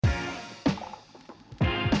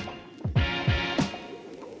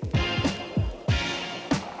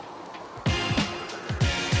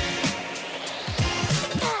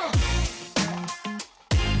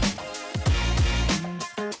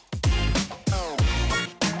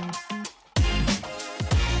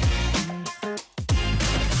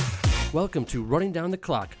Welcome to Running Down the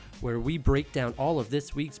Clock, where we break down all of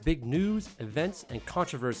this week's big news, events, and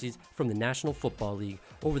controversies from the National Football League.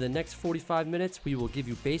 Over the next 45 minutes, we will give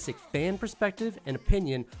you basic fan perspective and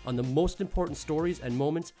opinion on the most important stories and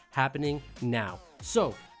moments happening now.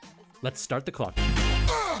 So, let's start the clock.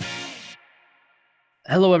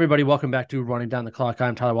 Hello, everybody. Welcome back to Running Down the Clock.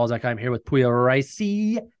 I'm Tyler Walzak. I'm here with Poya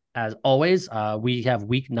Ricey. As always, we have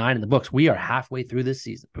week 9 in the books. We are halfway through this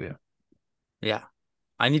season, Poya. Yeah.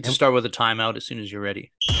 I need to start with a timeout as soon as you're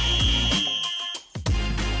ready.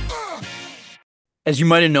 As you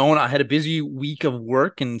might have known, I had a busy week of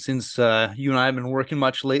work, and since you and I have been working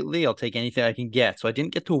much lately, I'll take anything I can get. So I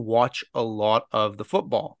didn't get to watch a lot of the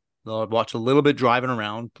football. I'd watch a little bit driving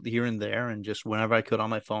around here and there and just whenever I could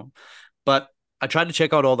on my phone. But I tried to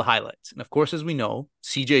check out all the highlights. And of course, as we know,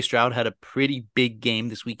 CJ Stroud had a pretty big game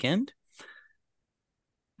this weekend.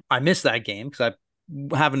 I missed that game because I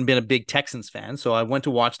haven't been a big Texans fan, so I went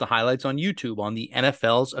to watch the highlights on YouTube on the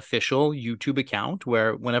NFL's official YouTube account,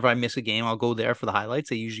 where whenever I miss a game, I'll go there for the highlights.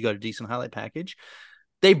 They usually got a decent highlight package.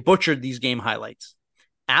 They butchered these game highlights.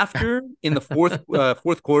 After, in the fourth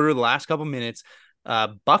quarter, the last couple minutes,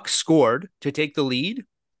 Bucks scored to take the lead.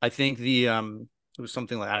 I think it was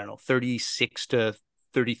something like,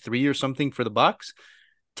 36-33 or something for the Bucks.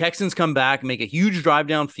 Texans come back, make a huge drive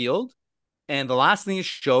downfield. And the last thing it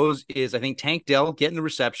shows is, I think, Tank Dell getting the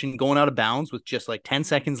reception, going out of bounds with just like 10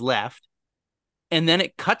 seconds left. And then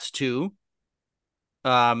it cuts to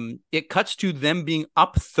them being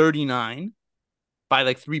up 39 by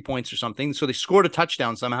like 3 points or something. So they scored a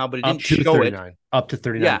touchdown somehow, but it didn't show it. Up to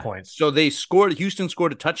 39 points. So Houston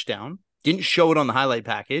scored a touchdown, didn't show it on the highlight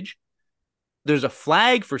package. There's a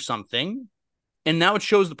flag for something, and now it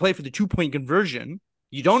shows the play for the 2-point conversion.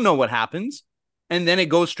 You don't know what happens. And then it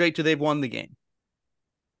goes straight to they've won the game.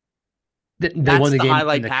 That's won the game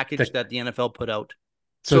highlight package that the NFL put out.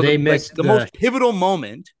 So they missed the most pivotal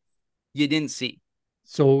moment you didn't see.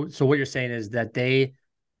 So what you're saying is that they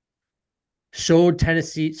showed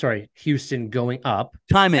Houston going up.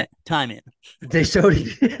 Time in. They showed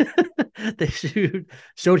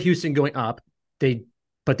Houston going up.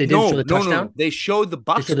 But they didn't show the touchdown. No. They showed the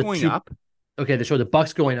Bucks going up. Okay, they showed the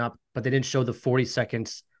Bucks going up, but they didn't show the 40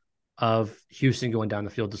 seconds of Houston going down the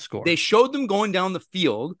field to score. They showed them going down the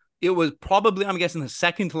field. It was probably, I'm guessing, the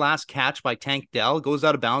second to last catch by Tank Dell. Goes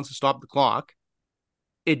out of bounds to stop the clock.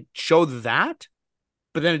 It showed that,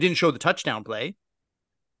 but then it didn't show the touchdown play.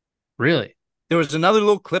 Really? There was another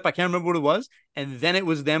little clip. I can't remember what it was. And then it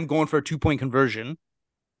was them going for a 2-point conversion.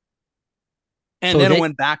 And then it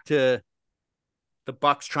went back to the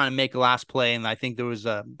Bucks trying to make a last play. And I think there was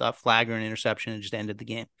a flag or an interception and just ended the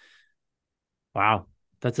game. Wow.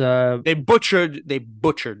 They butchered the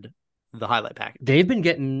highlight package. They've been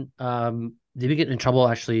getting in trouble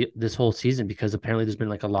actually this whole season because apparently there's been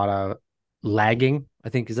like a lot of lagging. I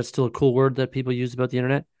think, is that still a cool word that people use about the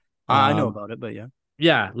internet? I know about it, but yeah.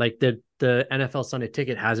 Yeah, like the NFL Sunday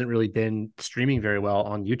Ticket hasn't really been streaming very well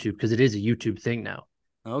on YouTube because it is a YouTube thing now.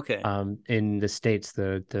 Okay. In the States,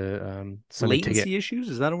 the Sunday latency Ticket issues,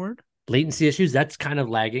 is that a word? Latency issues, that's kind of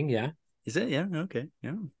lagging, yeah. Is it? Yeah, okay.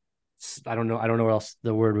 Yeah. I don't know what else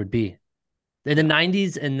the word would be. In the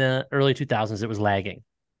 90s and the early 2000s, it was lagging.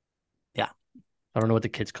 Yeah. I don't know what the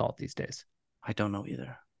kids call it these days. I don't know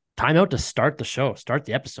either. Timeout to start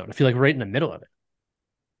the episode. I feel like we're right in the middle of it.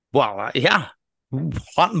 Well, yeah.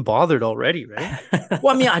 Hot and bothered already, right?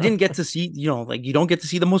 Well, I mean, I didn't get to see, you don't get to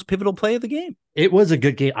see the most pivotal play of the game. It was a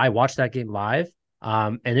good game. I watched that game live,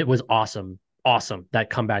 and it was awesome. Awesome, that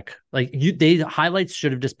comeback. The highlights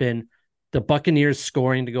should have just been the Buccaneers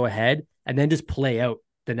scoring to go ahead and then just play out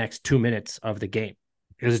the next 2 minutes of the game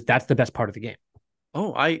because that's the best part of the game.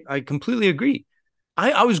 Oh, I completely agree.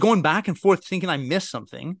 I was going back and forth thinking I missed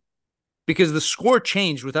something because the score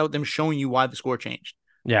changed without them showing you why the score changed.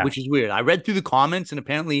 Yeah. Which is weird. I read through the comments and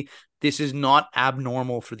apparently this is not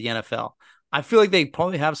abnormal for the NFL. I feel like they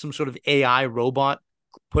probably have some sort of AI robot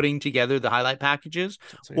putting together the highlight packages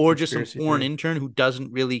or just some foreign intern who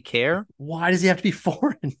doesn't really care. Why does he have to be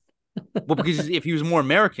foreign? Well, because if he was more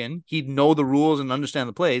American, he'd know the rules and understand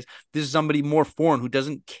the plays. This is somebody more foreign who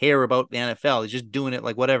doesn't care about the NFL. He's just doing it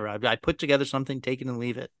like whatever. I put together something, take it and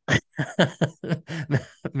leave it.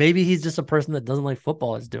 Maybe he's just a person that doesn't like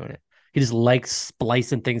football is doing it. He just likes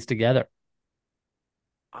splicing things together.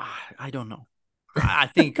 I don't know. I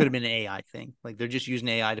think it could have been an AI thing. Like they're just using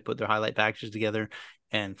AI to put their highlight packages together.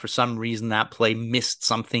 And for some reason that play missed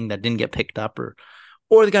something that didn't get picked up or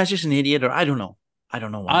the guy's just an idiot or I don't know. I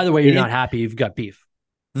don't know why. Either way, you're not happy. You've got beef.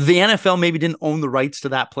 The NFL maybe didn't own the rights to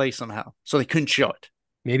that play somehow, so they couldn't show it.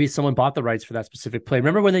 Maybe someone bought the rights for that specific play.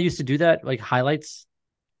 Remember when they used to do that, like highlights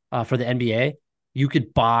for the NBA? You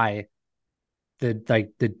could buy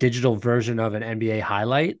the digital version of an NBA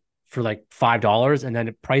highlight for like $5, and then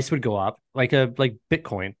the price would go up like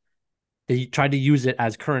Bitcoin. They tried to use it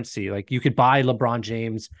as currency. Like you could buy LeBron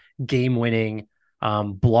James game winning I have a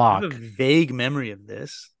block, vague memory of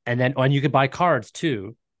this. and you could buy cards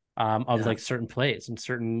too, of Yeah, like certain plays and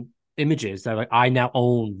certain images that like I now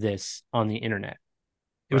own this on the internet.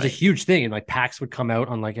 It was a right. huge thing, and like packs would come out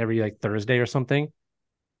on like every like Thursday or something.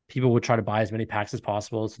 People would try to buy as many packs as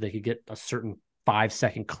possible so they could get a certain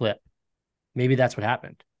 5-second clip. Maybe that's what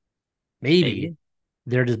happened. Maybe Maybe.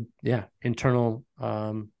 they're just internal.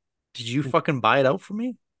 Did you fucking buy it out for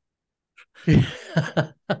me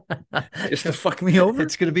just to fuck me over?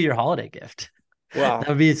 It's gonna be your holiday gift. That Wow.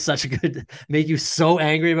 would be such a good make you so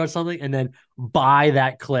angry about something and then buy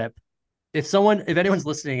that clip. If anyone's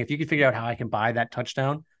listening, if you can figure out how I can buy that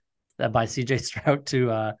touchdown that by CJ Stroud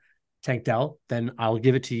to Tank Dell, then I'll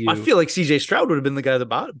give it to I you. feel like CJ Stroud would have been the guy that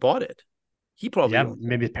bought it. He probably Yeah, owns it.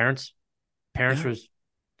 maybe his parents Yeah. or his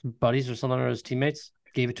buddies or something or his teammates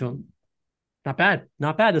gave it to him. Not bad.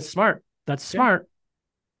 Not bad. That's smart. That's Yeah. smart.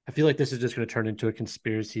 I feel like this is just going to turn into a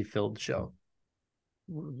conspiracy filled show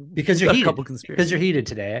because We've you're got a heated. couple Because you're conspiracies. heated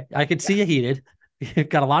today. I can see you heated. You've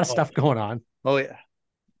got a lot of Oh, stuff going on. oh yeah.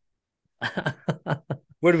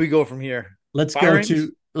 Where do we go from here? Firings?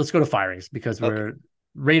 Let's go to firings because Okay. we're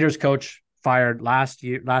Raiders coach fired last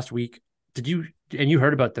week. You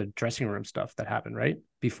heard about the dressing room stuff that happened, right?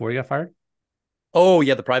 Before he got fired? Oh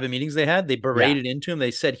yeah, the private meetings they had, they Yeah. berated into him.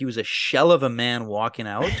 They said he was a shell of a man walking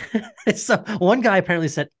out. So one guy apparently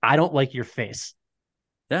said, "I don't like your face.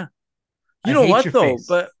 Yeah. I You know hate what your though? face."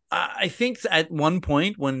 But I think at one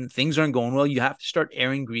point when things aren't going well, you have to start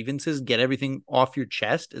airing grievances, get everything off your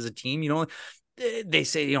chest as a team. They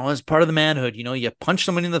say, as part of the manhood, you punch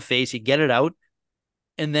someone in the face, you get it out,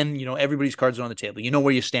 and then, everybody's cards are on the table. You know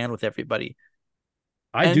where you stand with everybody.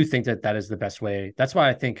 I do And think that that is the best way. That's why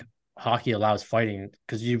I think hockey allows fighting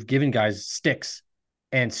because you've given guys sticks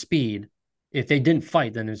and speed. If they didn't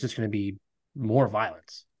fight, then there's just going to be more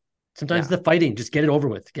violence. Sometimes yeah, the fighting, just get it over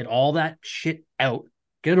with, get all that shit out,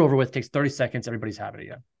 get it over with. Takes 30 seconds, everybody's happy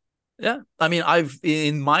again. yeah. I mean,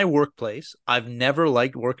 in my workplace, I've never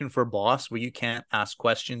liked working for a boss where you can't ask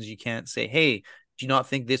questions. You can't say, hey, do you not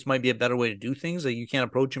think this might be a better way to do things? Like you can't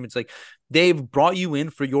approach them. It's like they've brought you in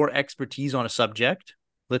for your expertise on a subject.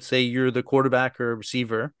 Let's say you're the quarterback or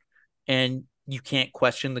receiver, and you can't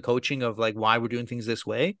question the coaching of like why we're doing things this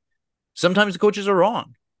way. Sometimes the coaches are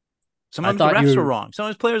wrong. I Sometimes the thought refs are you, wrong.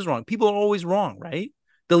 Sometimes players are wrong. People are always wrong, right?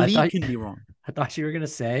 The I league thought, can be wrong. I thought you were gonna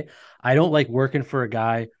say, I don't like working for a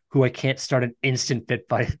guy who I can't start an instant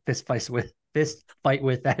fist fight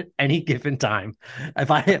with at any given time.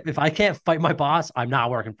 If I can't fight my boss, I'm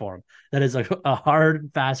not working for him. That is a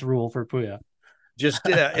hard, fast rule for Puya. Just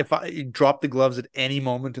if I drop the gloves at any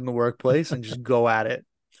moment in the workplace and just go at it.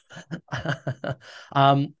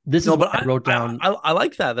 This is No, what but I wrote down. I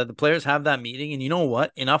like that the players have that meeting, and you know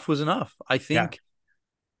what? Enough was enough. I Yeah, think,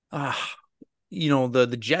 uh,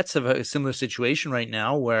 the Jets have a similar situation right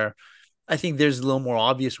now where I think there's a little more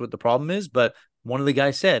obvious what the problem is, but one of the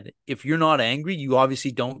guys said, if you're not angry, you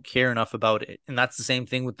obviously don't care enough about it. And that's the same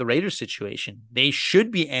thing with the Raiders situation. They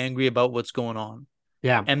should be angry about what's going on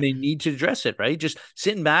yeah. and they need to address it, right? Just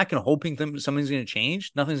sitting back and hoping something's going to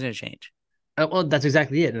change. Nothing's going to change. Well, that's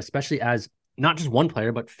exactly it, and especially as not just one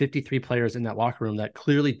player, but 53 players in that locker room that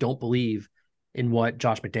clearly don't believe in what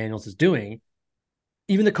Josh McDaniels is doing.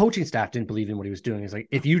 Even the coaching staff didn't believe in what he was doing. It's like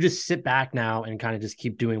if you just sit back now and kind of just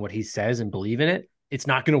keep doing what he says and believe in it, it's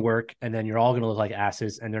not going to work, and then you're all going to look like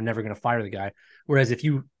asses, and they're never going to fire the guy. Whereas if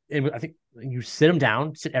you, and I think you sit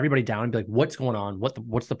everybody down, and be like, "What's going on?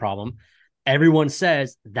 What's the problem?" Everyone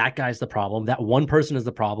says that guy's the problem. That one person is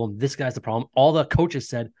the problem. This guy's the problem. All the coaches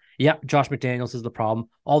said, "Yeah, Josh McDaniels is the problem."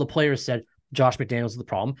 All the players said Josh McDaniels is the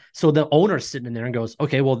problem. So the owner's sitting in there and goes,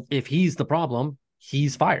 "Okay, well, if he's the problem,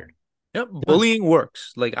 he's fired." Yep, Done. bullying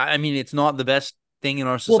works. Like I mean, it's not the best thing in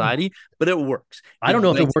our Well, society, but it works. I It don't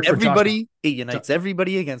know if it unites works for Josh. everybody. It unites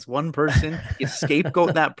everybody against one person. You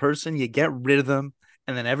scapegoat that person, you get rid of them,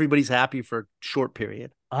 and then everybody's happy for a short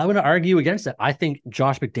period. I'm going to argue against that. I think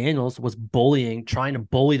Josh McDaniels was trying to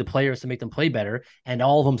bully the players to make them play better, and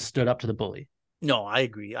all of them stood up to the bully. No, I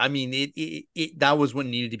agree. I mean, it that was what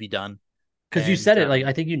needed to be done. Because you And said it, like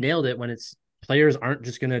I think you nailed it when it's players aren't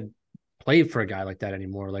just going to play for a guy like that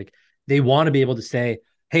anymore. Like they want to be able to say,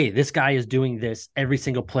 "Hey, this guy is doing this every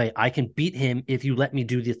single play. I can beat him if you let me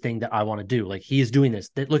do the thing that I want to do. Like he is doing this.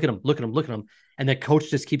 Look at him, look at him, look at him." And the coach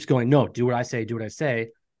just keeps going, "No, do what I say, do what I say."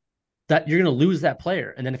 That you're going to lose that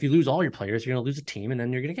player, and then if you lose all your players, you're going to lose a team, and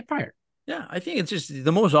then you're going to get fired. yeah, I think it's just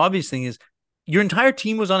the most obvious thing is your entire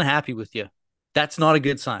team was unhappy with you. That's not a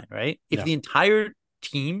good sign, right? If No. the entire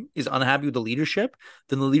team is unhappy with the leadership,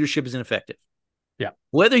 then the leadership is ineffective. Yeah.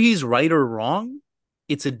 Whether he's right or wrong,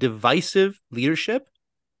 it's a divisive leadership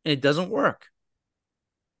and it doesn't work.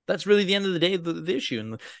 That's really the end of the day the issue.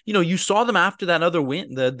 And you saw them after that other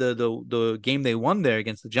win, the game they won there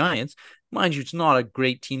against the Giants. Mind you, it's not a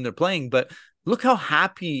great team they're playing, but look how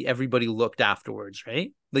happy everybody looked afterwards,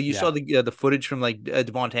 right? Like you Yeah. saw the footage from like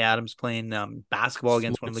Devontae Adams playing basketball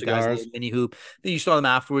against one Smoking of the guys, a cigars. little mini hoop. Then you saw them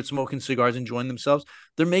afterwards smoking cigars, enjoying themselves.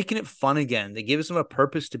 They're making it fun again. They give them a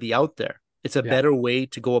purpose to be out there. It's a Yeah. better way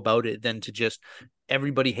to go about it than to just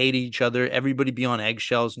everybody hate each other, everybody be on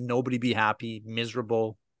eggshells, nobody be happy,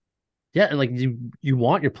 miserable. Yeah, and like you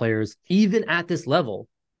want your players, even at this level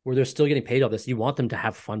where they're still getting paid all this, you want them to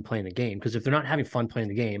have fun playing the game. Because if they're not having fun playing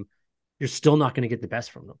the game, you're still not going to get the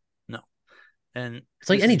best from them. No. And It's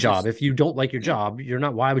like this any is job. just If you don't like your yeah. job, you're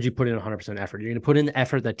not. Why would you put in 100% effort? You're going to put in the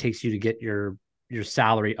effort that takes you to get your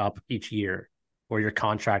salary up each year or your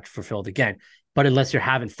contract fulfilled again. But unless you're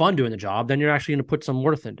having fun doing the job, then you're actually going to put some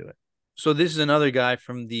worth into it. So this is another guy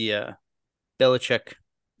from the Belichick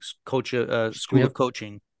coach We school have. of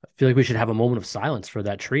coaching. I feel like we should have a moment of silence for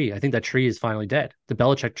that tree. I think that tree is finally dead. The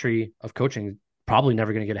Belichick tree of coaching probably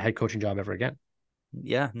never going to get a head coaching job ever again.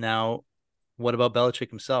 Yeah. Now, what about Belichick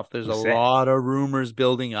himself? There's I'm a sad. lot of rumors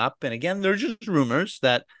building up, and again, they're just rumors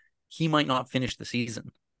that he might not finish the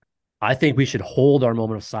season. I think we should hold our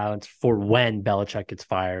moment of silence for when Belichick gets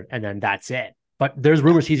fired, and then that's it. But there's Yeah.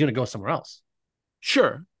 rumors he's going to go somewhere else.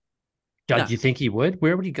 Sure. Do Yeah. you think he would?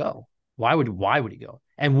 Where would he go? Why would he go?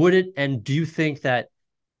 And would it? And do you think that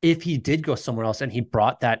if he did go somewhere else and he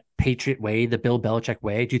brought that Patriot way, the Bill Belichick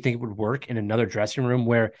way, do you think it would work in another dressing room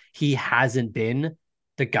where he hasn't been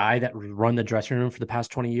the guy that run the dressing room for the past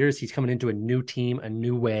 20 years? He's coming into a new team, a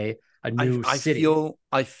new way, a I new I city. feel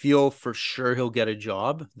I feel for sure he'll get a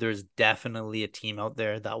job. There's definitely a team out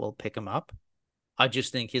there that will pick him up. I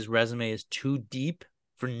just think his resume is too deep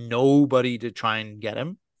for nobody to try and get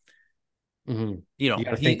him. Mm-hmm. You got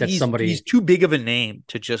to He, think that he's somebody, too big of a name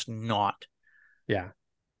to just not yeah,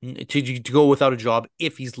 to go without a job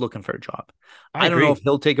if he's looking for a job. I I don't know if agree.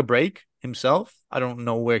 he'll take a break himself. I don't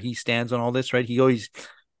know where he stands on all this, right?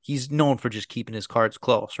 He's known for just keeping his cards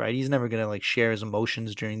close, right? He's never gonna like share his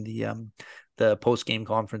emotions during the post game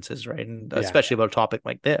conferences, right? And Yeah. especially about a topic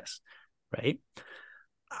like this, right?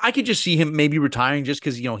 I could just see him maybe retiring just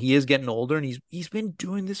because he is getting older and he's been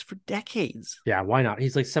doing this for decades. Yeah. Why not?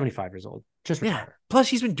 He's like 75 years old. Just Yeah. retire. Plus,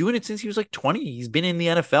 he's been doing it since he was like 20. He's been in the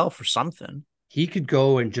NFL for something. He could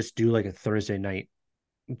go and just do like a Thursday night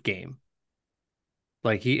game.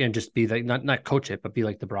 Like he and just be like not coach it, but be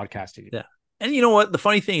like the broadcasting. Yeah. And you know what? The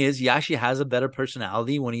funny thing is, he actually has a better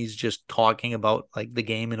personality when he's just talking about like the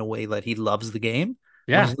game in a way that he loves the game.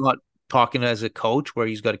 When Yeah. he's not talking as a coach, where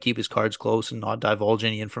he's got to keep his cards close and not divulge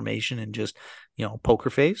any information and just poker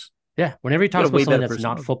face. Yeah. Whenever he He's got talks a about way something better that's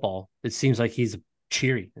not personality. football, it seems like he's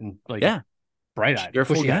cheery and like Yeah, bright eyed,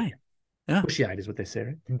 cheerful bushy eyed. guy. Yeah, Bushy eyed is what they say,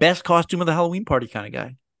 right? best costume of the Halloween party kind of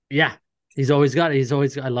guy. Yeah. I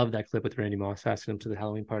love that clip with Randy Moss asking him to the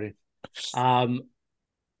Halloween party. Um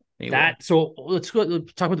Anyway, so let's talk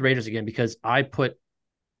about the Raiders again because I put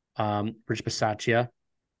Rich Bisaccia.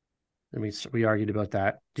 We argued about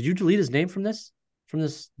that. Did you delete his name from this?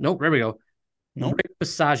 Nope, there we go. no, Rick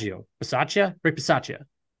Bisaccia. Bisaccia? Rick Bisaccia.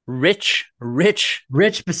 Rich. Rich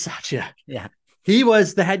Bisaccia. Yeah, He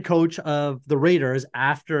was the head coach of the Raiders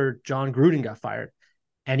after John Gruden got fired,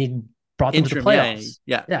 and he brought them to the interim. Yeah, playoffs.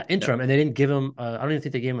 yeah, Yeah, yeah. interim, and they didn't give him. I don't even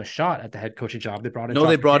think they gave him a shot at the head coaching job. They brought in. No,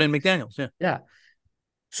 they Josh brought in McDaniels. McDaniels. Yeah, Yeah,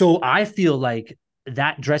 so I feel like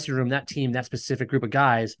that dressing room, that team, that specific group of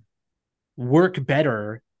guys work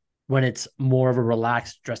better when it's more of a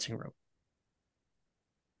relaxed dressing room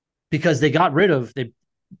because they got rid of they.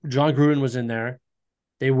 John Gruden was in there.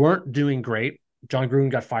 They weren't doing great. John Gruden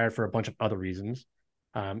got fired for a bunch of other reasons,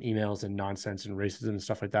 emails and nonsense and racism and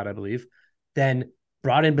stuff like that, I believe. Then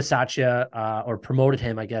brought in Bisaccia or promoted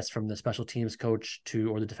him, I guess, from the special teams coach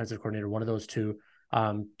or the defensive coordinator, one of those two,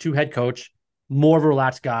 to head coach, more of a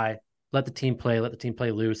relaxed guy, let the team play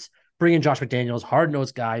loose. Bring in Josh McDaniels,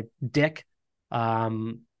 hard-nosed guy, dick.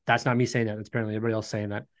 That's not me saying that. It's apparently everybody else saying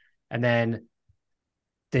that. And then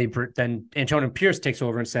Antonio Pierce takes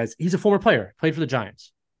over and says he's a former player, played for the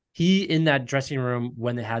Giants. He in that dressing room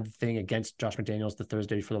when they had the thing against Josh McDaniels the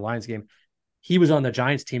Thursday for the Lions game, he was on the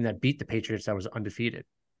Giants team that beat the Patriots that was undefeated.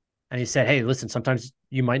 And he said, hey, listen, sometimes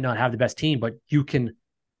you might not have the best team, but you can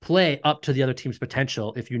play up to the other team's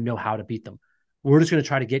potential if you know how to beat them. We're just going to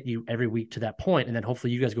try to get you every week to that point, and then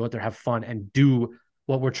hopefully you guys go out there, have fun, and do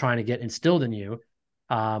what we're trying to get instilled in you.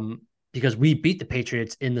 Because we beat the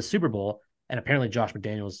Patriots in the Super Bowl, And apparently Josh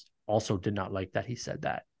McDaniels also did not like that he said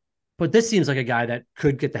that. But this seems like a guy that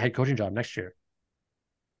could get the head coaching job next year.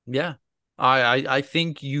 Yeah. I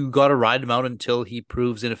think you got to ride him out until he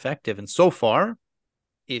proves ineffective. And so far,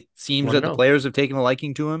 it seems Want to that the know? players have taken a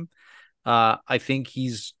liking to him. I think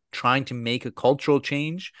he's trying to make a cultural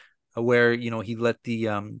change where, he let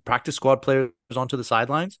the practice squad players onto the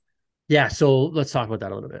sidelines. Yeah, so let's talk about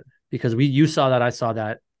that a little bit because you saw that, I saw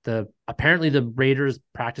that. The apparently the Raiders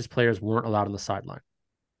practice players weren't allowed on the sideline.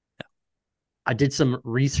 I did some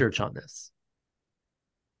research on this.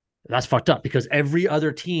 That's fucked up because every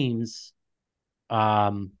other team's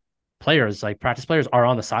um players, like practice players, are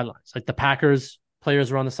on the sidelines. Like the Packers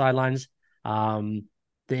players were on the sidelines. Um,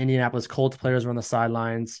 the Indianapolis Colts players were on the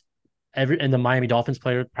sidelines. And the Miami Dolphins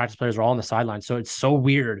practice players were all on the sidelines. So it's so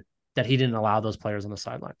weird that he didn't allow those players on the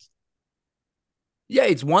sidelines. Yeah,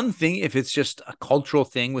 it's one thing if it's just a cultural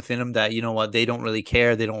thing within them that, they don't really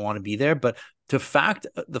care, they don't want to be there. But the fact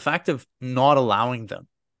of not allowing them,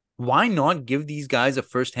 why not give these guys a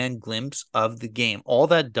firsthand glimpse of the game? All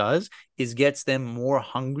that does is gets them more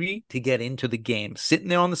hungry to get into the game. Sitting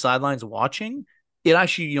there on the sidelines watching, it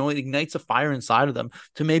actually, it ignites a fire inside of them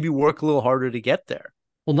to maybe work a little harder to get there.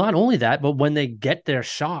 Well, not only that, but when they get their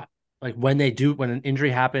shot, like when when an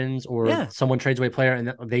injury happens or Yeah. someone trades away a player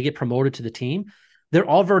and they get promoted to the team, they've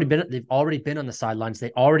already been on the sidelines.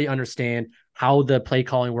 They already understand how the play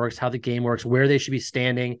calling works, how the game works, where they should be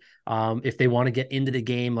standing. If they want to get into the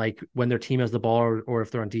game, like when their team has the ball or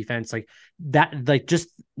if they're on defense, like that, like just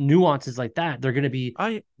nuances like that, they're going to be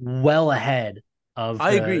I well ahead of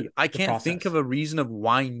I agree. I the can't think of process. a reason of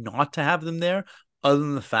why not to have them there other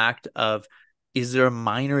than the fact of, is there a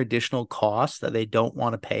minor additional cost that they don't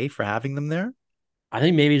want to pay for having them there? I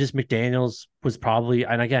think maybe just McDaniels was probably,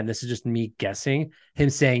 and again, this is just me guessing, him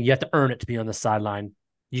saying you have to earn it to be on the sideline.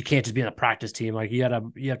 You can't just be on a practice team. Like you have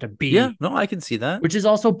to Yeah, be, no, I can see that. which is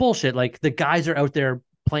also bullshit. Like the guys are out there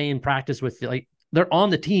playing practice with, like they're on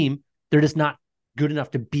the team. They're just not good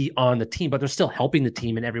enough to be on the team, but they're still helping the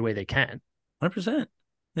team in every way they can. 100%.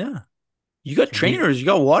 Yeah. You got So we trainers, you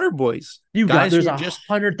got water boys, you got guys there's who are a just,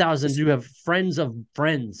 100,000. just You have friends of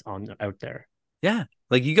friends on out there. yeah.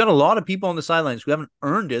 Like you got a lot of people on the sidelines who haven't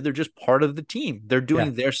earned it. They're just part of the team. They're Yeah,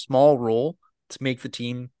 doing their small role to make the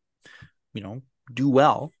team, you know, do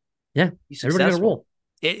well, yeah. be Everybody got a successful. role.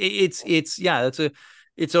 It's yeah,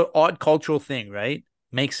 it's a odd cultural thing, right?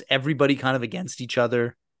 Makes everybody kind of against each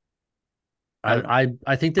other. I don't know.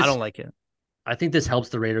 I think I this don't like it. I think this helps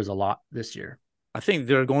the Raiders a lot this year. I think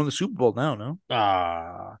they're going to the Super Bowl now, no?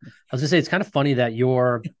 I was gonna say it's kind of funny that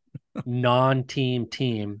your non-team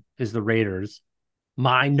team is the Raiders.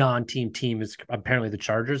 My non-team team is apparently the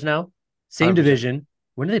Chargers now. Same 100%. division.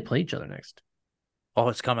 When do they play each other next? Oh,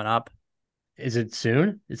 it's coming up. Is it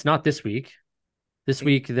soon? It's not this week. This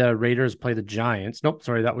week the Raiders play the Giants. Nope,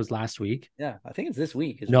 sorry, that was last week. Yeah, I think it's this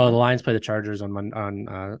week, is it No, the not? Lions play the Chargers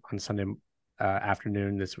on Sunday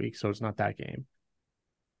afternoon this week, so it's not that game.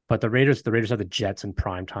 But the Raiders have the Jets in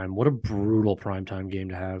prime time. What a brutal prime time game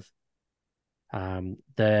to have.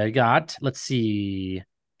 They got, let's see,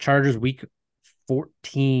 Chargers week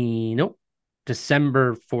 14. Nope.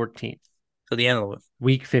 December 14th. So the end of the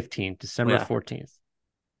Week 15, oh, December yeah. 14th.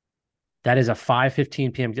 That is a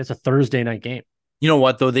 5:15 p.m. That's a Thursday night game. You know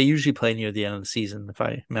what though? They usually play near the end of the season, if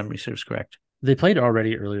I memory serves correct. They played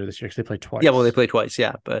already earlier this year because they played Yeah, well, they twice. play twice,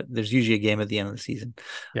 yeah, but there's usually a game at the end of the season.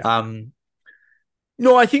 Yeah. Um,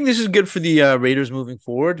 no, I think this is good for the Raiders moving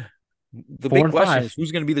forward. The Four big and question is five.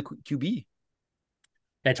 who's going to be the QB?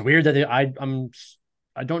 It's weird that I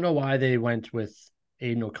don't know why they went with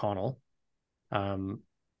Aiden O'Connell. Um,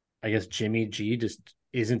 I guess Jimmy G just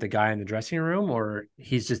isn't the guy in the dressing room, or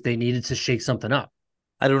they needed to shake something up.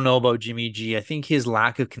 I don't know about Jimmy G. I think his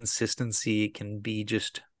lack of consistency can be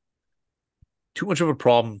just too much of a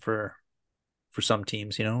problem for some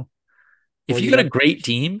teams, you know? Well, If you you got a got great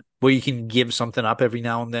team where you can give something up every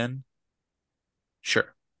now and then,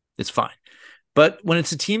 sure, it's fine. But when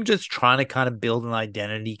it's a team just trying to kind of build an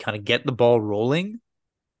identity, kind of get the ball rolling,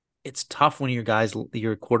 it's tough when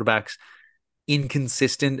your quarterback's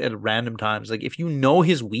inconsistent at random times. Like if you know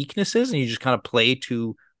his weaknesses and you just kind of play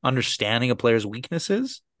to understanding a player's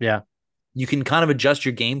weaknesses, yeah. you can kind of adjust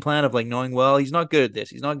your game plan of like knowing, well, he's not good at this,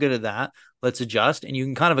 he's not good at that. Let's adjust, and you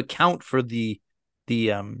can kind of account for the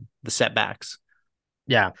setbacks.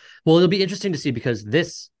 Yeah. Well, it'll be interesting to see because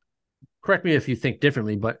correct me if you think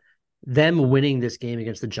differently, but them winning this game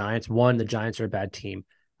against the Giants, one, the Giants are a bad team.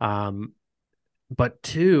 Um, but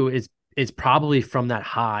two is probably from that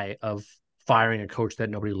high of firing a coach that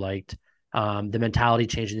nobody liked. The mentality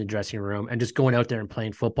changing the dressing room and just going out there and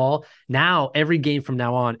playing football. Now, every game from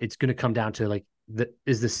now on, it's going to come down to like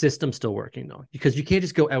is the system still working though? Because you can't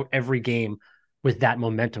just go out every game with that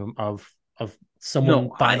momentum of someone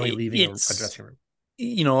No, finally leaving a it's, dressing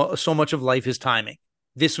room. so much of life is timing.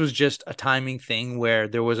 This was just a timing thing where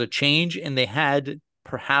there was a change and they had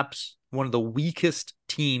perhaps one of the weakest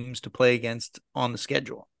teams to play against on the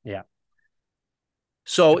schedule. Yeah.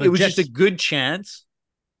 So it But was just a Jets, good chance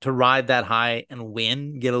to ride that high and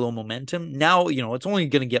win, get a little momentum. Now, it's only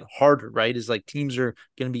going to get harder, right? Is like teams are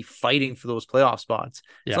going to be fighting for those playoff spots.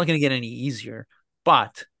 It's yeah, not going to get any easier.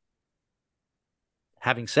 But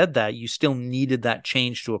having said that, you still needed that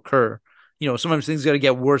change to occur. Sometimes things got to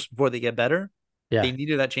get worse before they get better. yeah. They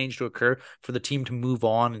needed that change to occur for the team to move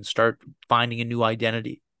on and start finding a new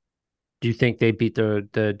identity. Do you think they beat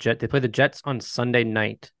the Jet? They play the Jets on Sunday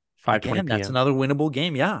night, 5:20 Again, that's p.m. another winnable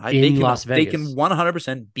game. Yeah, they in can Las they can Vegas.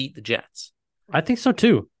 100% beat the Jets. I think so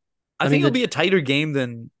too. I I think mean, it'll be a tighter game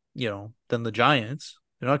than the Giants.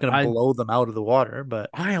 They're not going to I blow them out of the water,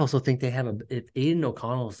 but I also think they have if Aiden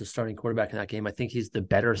O'Connell is the starting quarterback in that game, I think he's the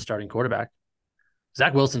better starting quarterback.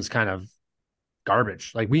 Zach Wilson's kind of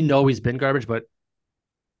garbage. Like we know he's been garbage, but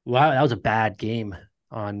wow, that was a bad game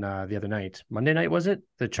on the other night. Monday night was it?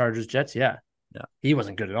 The Chargers Jets. Yeah, yeah, he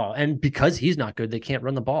wasn't good at all. And because he's not good, they can't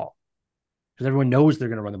run the ball because everyone knows they're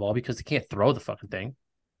going to run the ball because they can't throw the fucking thing.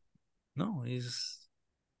 no,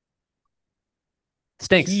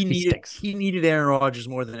 Stinks. He stinks. he needed Aaron Rodgers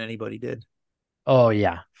more than anybody did. Oh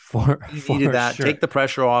yeah, for He needed for that. sure. Take the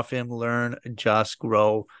pressure off him, learn, adjust,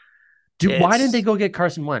 grow. Dude, why didn't they It's go get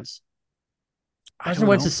Carson Wentz? I Carson don't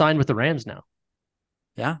Wentz know. is signed with the Rams now.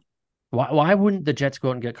 Yeah. Why wouldn't the Jets go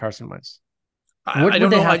out and get Carson Wentz? I What would don't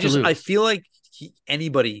they know. have to I lose? feel like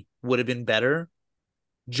anybody would have been better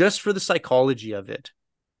just for the psychology of it.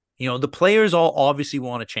 The players all obviously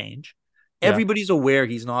want to change. Yeah. Everybody's aware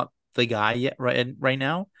he's not the guy yet right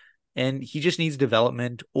now. And he just needs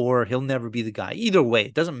development or he'll never be the guy. Either way,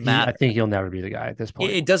 it doesn't I matter. think he'll never be the guy at this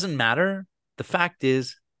point. It doesn't matter. The fact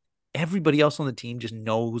is, everybody else on the team just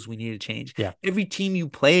knows we need to change. Yeah. Every team you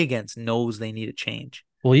play against knows they need to change.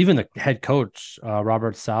 Well, even the head coach,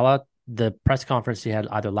 Robert Saleh, the press conference he had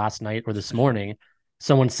either last night or this morning,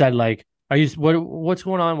 someone said like, "Are you what's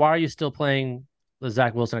going on? Why are you still playing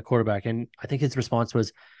Zach Wilson at quarterback?" And I think his response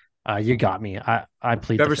was, "You got me. I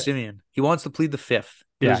plead the Trevor fifth." Siemian, he wants to plead the fifth.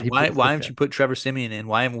 He Yeah, goes, he why pleads the haven't fifth. you put Trevor Siemian in?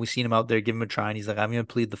 Why haven't we seen him out there give him a try? And he's like, I'm going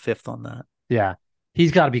to plead the fifth on that. Yeah,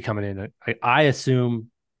 he's got to be coming in. I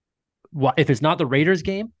assume, well, if it's not the Raiders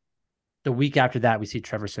game, the week after that we see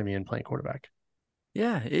Trevor Siemian playing quarterback.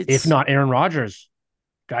 Yeah, If not Aaron Rodgers,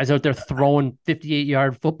 guys out there throwing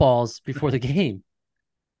 58-yard footballs before the game.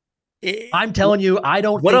 it, I'm telling you, I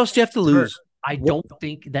don't what think else do you have to he's hurt. lose? I What? don't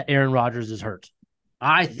think that Aaron Rodgers is hurt.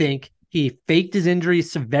 I think he faked his injury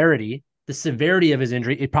severity, the severity of his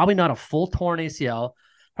injury. It probably not a full torn ACL,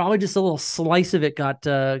 probably just a little slice of it got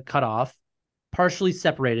cut off, partially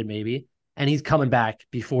separated maybe, and he's coming back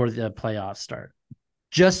before the playoffs start,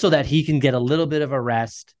 just so that he can get a little bit of a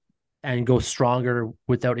rest and go stronger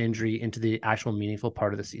without injury into the actual meaningful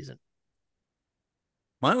part of the season.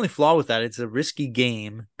 My only flaw with that, it's a risky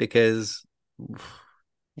game because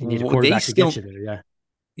You need a they quarterback to still get you there. Yeah.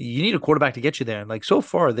 you need a quarterback to get you there. And like so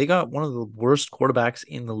far, they got one of the worst quarterbacks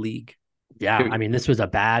in the league. Yeah. I Period. mean, this was a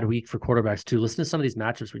bad week for quarterbacks too. Listen to some of these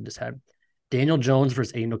matchups we just had. Daniel Jones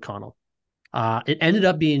versus Aiden O'Connell. It ended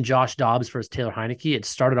up being Josh Dobbs versus Taylor Heineke. It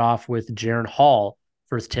started off with Jaron Hall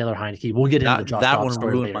versus Taylor Heineke. We'll get into the Josh That Dobbs one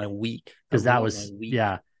story ruined later my week. because that was,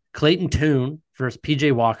 yeah. Clayton Tune versus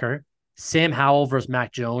PJ Walker. Sam Howell versus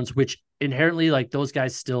Mac Jones, which inherently, like, those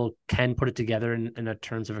guys still can put it together in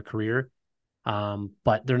terms of a career.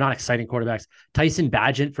 But they're not exciting quarterbacks. Tyson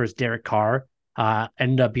Bagent versus Derek Carr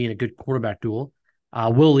ended up being a good quarterback duel.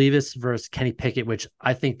 Will Levis versus Kenny Pickett, which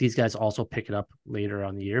I think these guys also pick it up later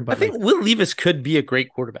on the year. I But think like, Will Levis could be a great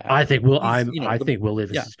quarterback. I think I The, think Will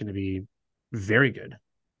Levis yeah. is going to be very good.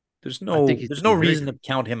 There's I think there's he's no very reason good. to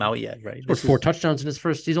count him out yet, right? Scored 4 touchdowns in his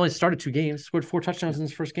first. He's only started 2 games. Scored 4 touchdowns in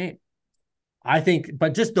his first game. I think,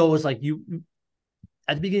 but just those, like, you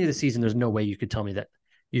at the beginning of the season, there's no way you could tell me that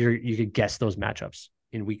you could guess those matchups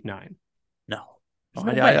in week 9. No. There's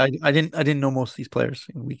no way. I didn't know most of these players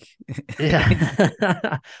in week.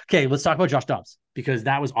 Yeah. Okay, let's talk about Josh Dobbs because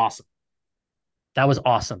that was awesome. That was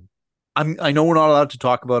awesome. I know we're not allowed to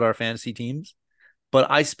talk about our fantasy teams, but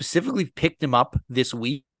I specifically picked him up this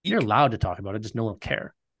week. You're allowed to talk about it, just no one will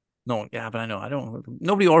care. No, yeah, but I know I don't.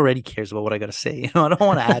 Nobody already cares about what I got to say. I don't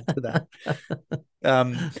want to add to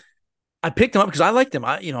that. I picked him up because I liked him.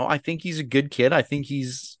 I think he's a good kid. I think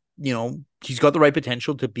he's got the right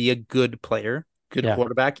potential to be a good player, good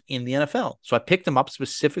quarterback in the NFL. So I picked him up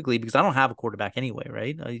specifically because I don't have a quarterback anyway,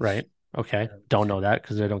 right? Right. Okay. Don't know that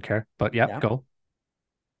because I don't care. But yeah, go.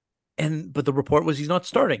 but the report was he's not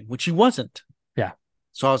starting, which he wasn't. Yeah.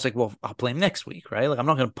 So I was like, well, I'll play him next week, right? Like, I'm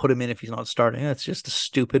not going to put him in if he's not starting. That's just a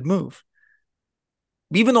stupid move.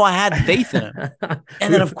 Even though I had faith in him.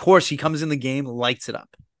 And then, of course, he comes in the game, lights it up.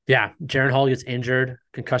 Yeah. Jaron Hall gets injured,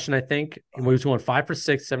 concussion, I think. He was going 5 for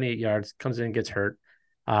 6, 78 yards, comes in and gets hurt.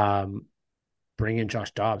 Bring in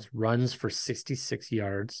Josh Dobbs, runs for 66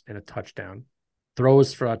 yards and a touchdown.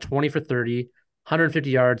 Throws for 20 for 30, 150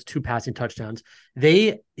 yards, 2 passing touchdowns.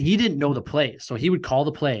 He didn't know the plays. So he would call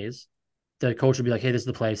the plays. The coach would be like, hey, this is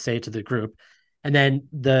the play, say it to the group. And then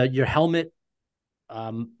your helmet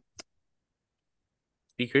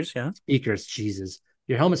speakers, Jesus.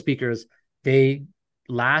 Your helmet speakers, they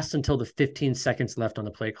last until the 15 seconds left on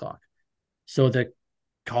the play clock. So the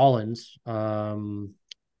Collins,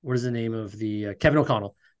 what is the name of the Kevin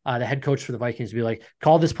O'Connell, the head coach for the Vikings, would be like,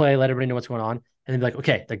 call this play, let everybody know what's going on. And then be like,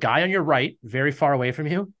 okay, the guy on your right, very far away from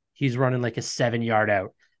you, he's running like a 7-yard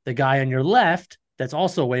out. The guy on your left, that's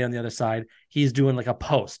also way on the other side, he's doing like a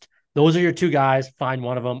post. Those are your 2 guys, find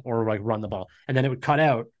one of them or like run the ball. And then it would cut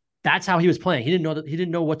out. That's how he was playing. He didn't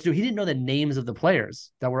know what to do. He didn't know the names of the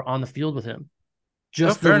players that were on the field with him.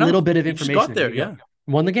 Just a little bit of information. Got there, yeah.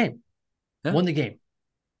 Won the game. Yeah. Won the game.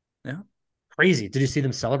 Yeah. Crazy. Did you see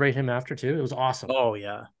them celebrate him after too? It was awesome. Oh,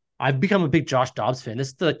 yeah. I've become a big Josh Dobbs fan. This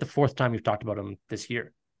is like the 4th time we've talked about him this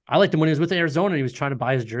year. I liked him when he was with Arizona and he was trying to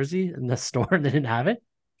buy his jersey in the store and they didn't have it.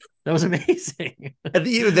 That was amazing. At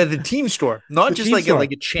the team store, not just like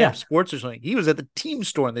a Champ Sports or something. He was at the team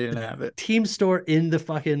store and they didn't have it. Team store in the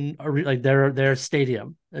fucking like their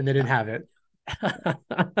stadium and they didn't have it.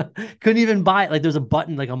 Couldn't even buy it. Like there's a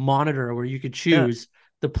button, like a monitor where you could choose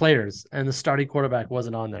the players and the starting quarterback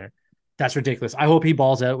wasn't on there. That's ridiculous. I hope he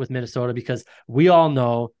balls out with Minnesota because we all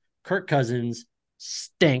know Kirk Cousins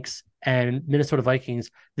stinks and Minnesota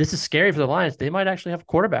Vikings. This is scary for the Lions. They might actually have a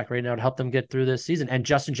quarterback right now to help them get through this season. And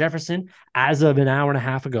Justin Jefferson, as of an hour and a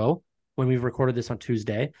half ago, when we've recorded this on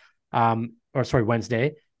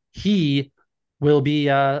Wednesday, he will be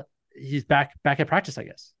he's back at practice, I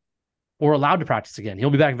guess, or allowed to practice again.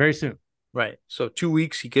 He'll be back very soon. Right. So 2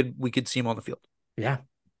 weeks, we could see him on the field. Yeah.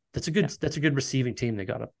 That's a good receiving team they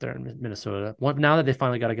got up there in Minnesota. Now that they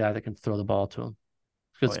finally got a guy that can throw the ball to him.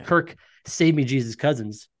 Because Kirk, save me Jesus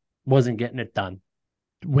Cousins, wasn't getting it done,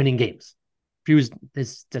 winning games. His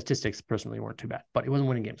statistics personally weren't too bad, but he wasn't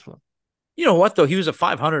winning games for them. You know what, though? He was at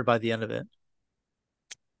 500 by the end of it.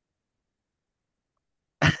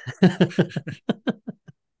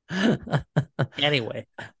 Anyway.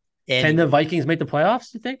 Can the Vikings make the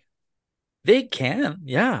playoffs, you think? They can.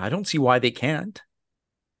 Yeah, I don't see why they can't.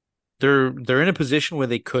 They're in a position where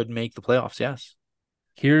they could make the playoffs, yes.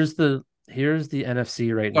 Here's the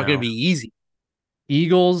NFC right now. It's not going to be easy.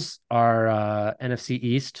 Eagles are NFC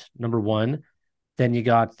East, number 1. Then you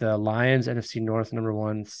got the Lions, NFC North, number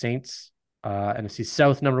 1. Saints, NFC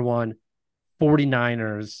South, number 1.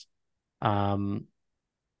 49ers, number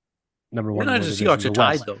 1. 49ers and Seahawks are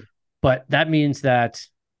tied, though. But that means that,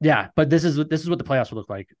 but this is what the playoffs will look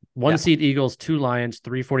like. 1 seed Eagles, 2 Lions,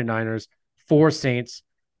 3 49ers, 4 Saints.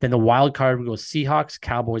 Then the wild card would go Seahawks,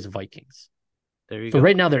 Cowboys, Vikings. There you go. So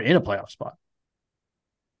right now they're in a playoff spot.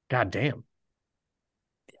 God damn.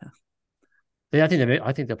 Yeah. I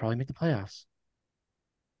think they'll probably make the playoffs.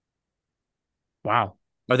 Wow.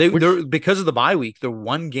 Are they? They're because of the bye week. They're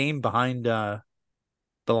 1 game behind the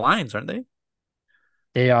Lions, aren't they?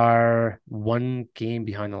 They are 1 game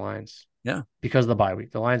behind the Lions. Yeah. Because of the bye week,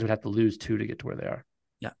 the Lions would have to lose 2 to get to where they are.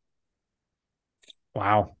 Yeah.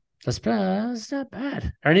 Wow. That's not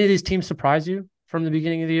bad. Are any of these teams surprise you from the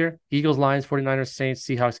beginning of the year? Eagles, Lions, 49ers, Saints,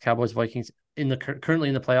 Seahawks, Cowboys, Vikings currently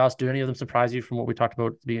in the playoffs. Do any of them surprise you from what we talked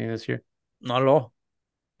about at the beginning of this year? Not at all.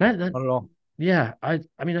 Not at all. Yeah, I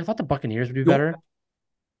mean, I thought the Buccaneers would do better.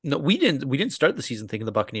 No, we didn't start the season thinking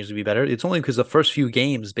the Buccaneers would be better. It's only because the first few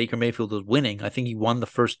games Baker Mayfield was winning. I think he won the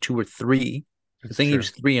first 2 or 3. I think he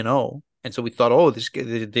was 3-0. And so we thought,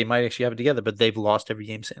 they might actually have it together, but they've lost every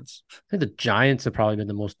game since. I think the Giants have probably been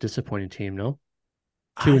the most disappointing team, no?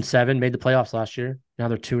 2-7, made the playoffs last year. Now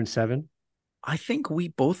they're 2-7. I think we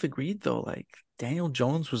both agreed, though, like Daniel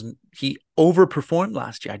Jones he overperformed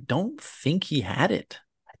last year. I don't think he had it.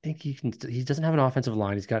 I think he doesn't have an offensive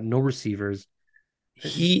line. He's got no receivers.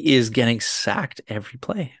 He is getting sacked every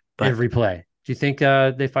play. Every play. Do you think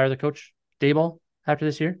they fire the coach, Daboll, after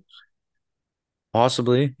this year?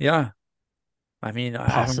 Possibly, yeah. I mean, I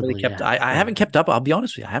haven't kept up. I'll be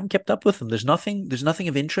honest with you. I haven't kept up with them. There's nothing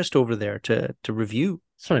of interest over there to review.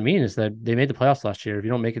 That's what I mean is that they made the playoffs last year. If you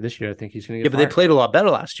don't make it this year, I think he's going to get fired. But they played a lot better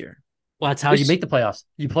last year. Well, that's how you make the playoffs.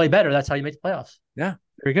 You play better. That's how you make the playoffs. Yeah.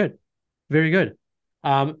 Very good. Very good.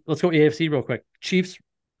 Let's go AFC real quick. Chiefs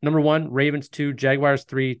Number 1, Ravens 2, Jaguars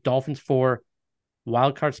 3, Dolphins 4.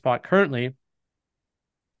 Wild card spot currently.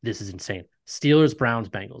 This is insane. Steelers, Browns,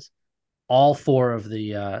 Bengals. All 4 of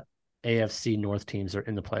the AFC North teams are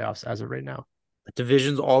in the playoffs as of right now. The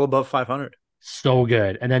division's all above 500. So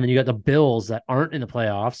good. And then you got the Bills that aren't in the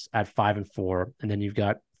playoffs at 5-4, and then you've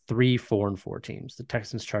got 3, 4-4 teams: the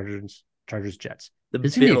Texans, Chargers, Jets. The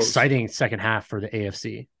This is gonna be Bills. exciting second half for the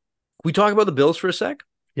AFC. Can we talk about the Bills for a sec?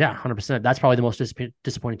 Yeah, 100%. That's probably the most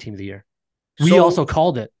disappointing team of the year. We also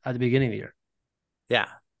called it at the beginning of the year. Yeah.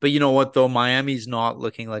 But you know what, though? Miami's not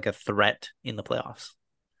looking like a threat in the playoffs.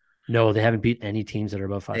 No, they haven't beat any teams that are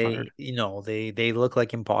above 500. They look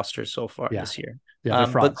like imposters so far this year. Yeah, they're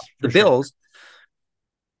frauds. But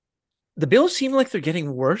the Bills seem like they're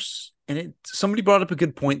getting worse. And somebody brought up a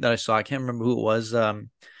good point that I saw. I can't remember who it was.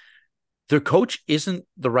 Their coach isn't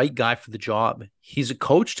the right guy for the job. He's a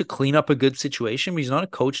coach to clean up a good situation, but he's not a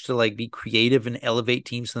coach to like be creative and elevate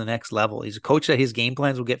teams to the next level. He's a coach that his game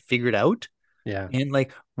plans will get figured out. Yeah. And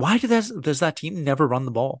like, why does that team never run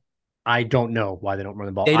the ball? I don't know why they don't run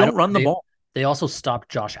the ball. They don't run the ball. They also stopped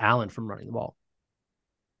Josh Allen from running the ball,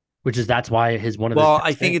 that's why one of his. Well,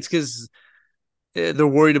 I think it's because they're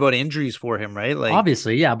worried about injuries for him, right? Like,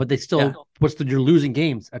 obviously, yeah, but they still, you're losing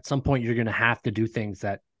games. At some point, you're going to have to do things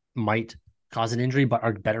that might cause an injury, but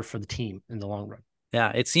are better for the team in the long run.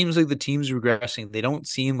 Yeah, it seems like the team's regressing. They don't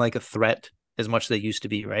seem like a threat as much as they used to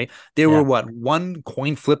be, right? They were one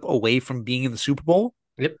coin flip away from being in the Super Bowl.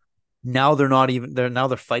 Yep. Now they're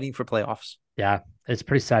fighting for playoffs. Yeah, it's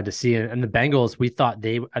pretty sad to see. And the Bengals, we thought at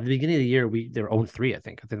the beginning of the year, they were 0-3, I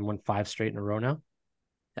think. I think they won 5 straight in a row now.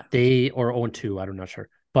 Yeah. Or 0-2, I'm not sure.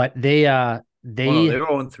 But they were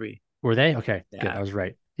 0-3. Were they? Okay, yeah. Good. I was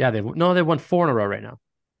right. Yeah, they won 4 in a row right now.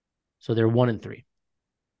 So they're 1-3.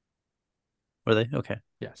 Were they? Okay.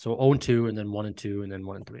 Yeah. So 0-2 and then 1-2 and then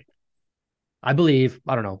 1-3. I believe.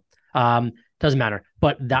 I don't know. Doesn't matter.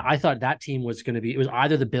 But I thought that team was going to be. It was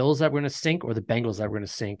either the Bills that were going to sink or the Bengals that were going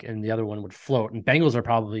to sink, and the other one would float. And Bengals are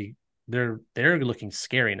probably they're looking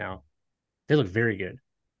scary now. They look very good.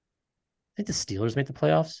 I think the Steelers make the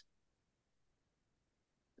playoffs.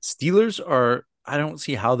 Steelers are. I don't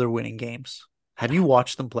see how they're winning games. Have you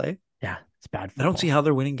watched them play? Yeah, it's bad football. I don't see how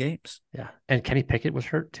they're winning games. Yeah, and Kenny Pickett was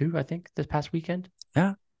hurt too, I think, this past weekend.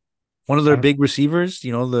 Yeah, one of their big receivers,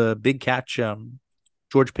 the big catch,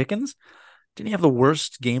 George Pickens. Didn't he have the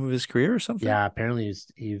worst game of his career or something? Yeah, apparently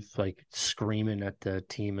he's like screaming at the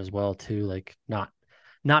team as well too, like not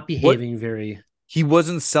behaving very. He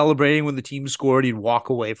wasn't celebrating when the team scored. He'd walk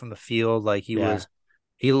away from the field like he was.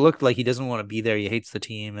 He looked like he doesn't want to be there. He hates the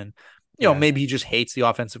team, and maybe he just hates the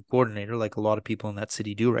offensive coordinator, like a lot of people in that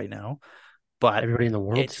city do right now. But everybody in the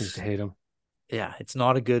world seems to hate him. Yeah, it's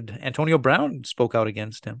not a good. Antonio Brown spoke out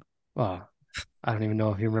against him. Oh, I don't even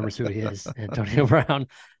know if he remembers who he is. Antonio Brown.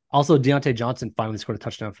 Also, Deontay Johnson finally scored a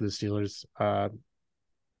touchdown for the Steelers.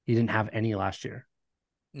 He didn't have any last year.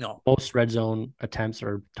 No. Most red zone attempts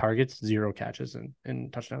or targets, 0 catches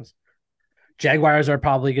and touchdowns. Jaguars are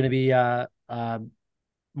probably going to be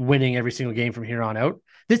winning every single game from here on out.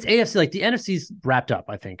 This AFC, like the NFC's wrapped up,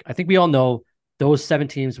 I think. I think we all know those 7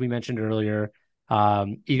 teams we mentioned earlier.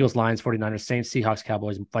 Eagles, Lions, 49ers, Saints, Seahawks,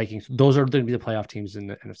 Cowboys, Vikings. Those are going to be the playoff teams in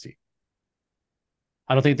the NFC.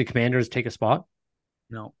 I don't think the Commanders take a spot.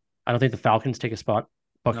 No. I don't think the Falcons take a spot.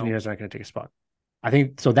 Buccaneers aren't going to take a spot. I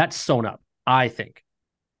think so. That's sewn up. I think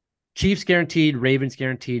Chiefs guaranteed, Ravens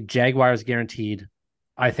guaranteed, Jaguars guaranteed.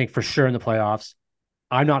 I think for sure in the playoffs.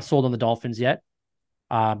 I'm not sold on the Dolphins yet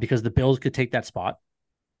because the Bills could take that spot.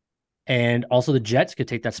 And also the Jets could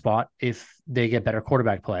take that spot if they get better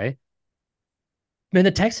quarterback play. Man,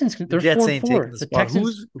 the Texans, they're 4-4. The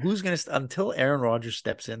Texans, who's going to, until Aaron Rodgers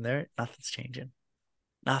steps in there, nothing's changing.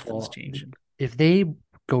 Nothing's changing. If they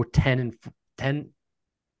go 10-10,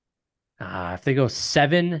 if they go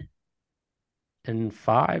 7-5,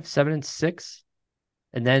 7-6,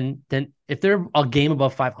 and then if they're a game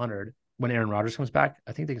above 500 when Aaron Rodgers comes back,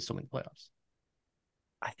 I think they can still make the playoffs.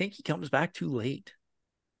 I think he comes back too late.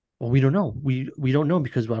 Well, we don't know. We don't know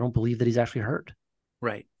because I don't believe that he's actually hurt.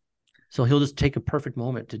 Right. So he'll just take a perfect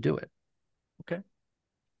moment to do it. Okay.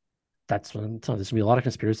 That's what I'm telling you. There's going to be a lot of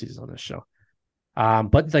conspiracies on this show.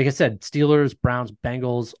 But like I said, Steelers, Browns,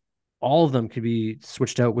 Bengals, all of them could be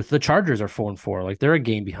switched out with the Chargers are 4-4. Like they're a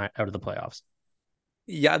game behind out of the playoffs.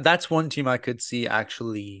 Yeah, that's one team I could see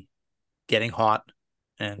actually getting hot.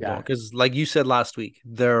 And because like you said last week,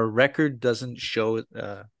 their record doesn't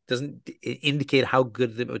indicate how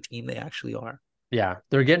good of a team they actually are. Yeah,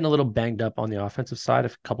 they're getting a little banged up on the offensive side.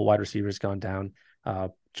 A couple wide receivers gone down,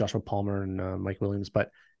 Joshua Palmer and Mike Williams,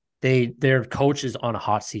 but their coach is on a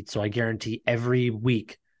hot seat. So I guarantee every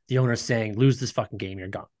week the owner's saying, lose this fucking game, you're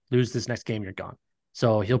gone. Lose this next game, you're gone.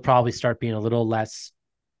 So he'll probably start being a little less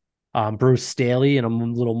Bruce Staley and a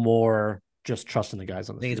little more just trusting the guys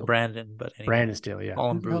on I the think it's field. Brandon, but anyway, Brandon Staley, yeah. call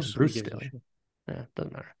Who him the hell's Bruce. Who Bruce gives a Staley? shit? Yeah,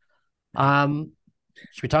 doesn't matter. Yeah.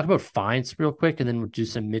 Should we talk about fines real quick and then we'll do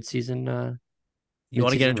some You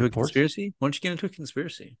want to get into a reports? conspiracy? Why don't you get into a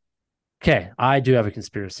conspiracy? Okay, I do have a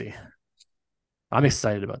conspiracy. I'm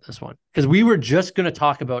excited about this one because we were just going to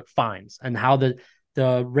talk about fines and how the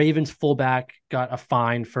Ravens fullback got a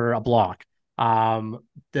fine for a block.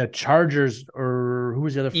 The Chargers, or who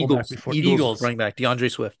was the other fullback before? Eagles Eagles. running back DeAndre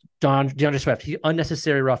Swift. DeAndre Swift. He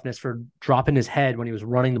unnecessary roughness for dropping his head when he was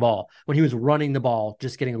running the ball. When he was running the ball,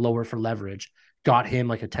 just getting lower for leverage, got him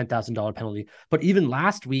like a $10,000 penalty. But even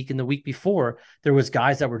last week and the week before, there was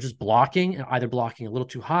guys that were just blocking, either blocking a little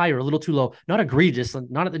too high or a little too low. Not egregious,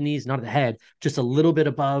 not at the knees, not at the head, just a little bit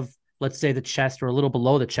above, let's say, the chest or a little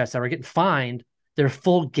below the chest that were getting fined. Their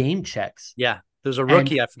full game checks. Yeah, there's a And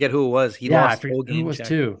rookie. I forget who it was. He yeah, I lost the forget whole who it game was check.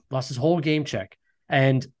 too. Lost his whole game check.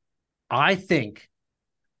 And I think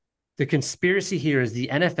the conspiracy here is the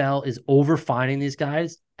NFL is overfining these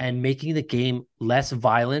guys and making the game less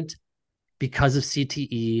violent because of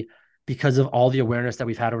CTE, because of all the awareness that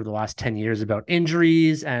we've had over the last 10 years about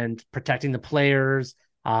injuries and protecting the players.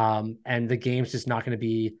 And the game's just not going to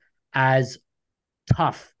be as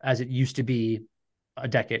tough as it used to be a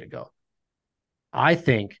decade ago. I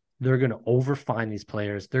think they're going to overfine these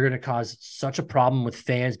players. They're going to cause such a problem with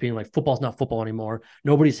fans being like, football's not football anymore.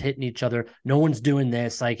 Nobody's hitting each other. No one's doing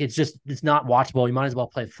this. Like, it's not watchable. You might as well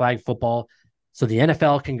play flag football. So the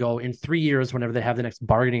NFL can go in 3 years, whenever they have the next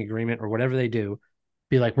bargaining agreement or whatever they do,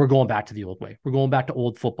 be like, we're going back to the old way. We're going back to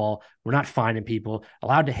old football. We're not fining people,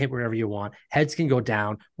 allowed to hit wherever you want. Heads can go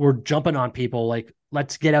down. We're jumping on people. Like,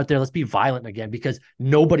 let's get out there. Let's be violent again because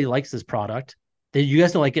nobody likes this product. You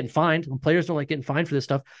guys don't like getting fined. Players don't like getting fined for this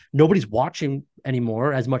stuff. Nobody's watching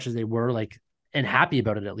anymore as much as they were, like, and happy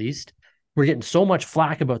about it at least. We're getting so much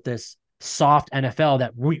flack about this soft NFL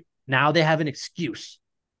that now they have an excuse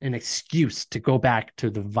to go back to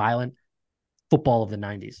the violent football of the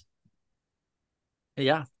 90s.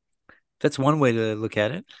 Yeah, that's one way to look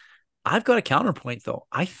at it. I've got a counterpoint, though.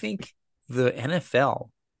 I think the NFL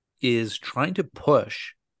is trying to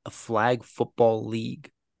push a flag football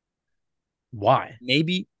league. Why?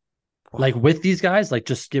 Maybe, like with these guys, like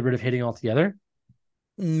just get rid of hitting altogether?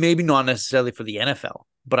 Maybe not necessarily for the NFL,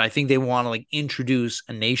 but I think they want to like introduce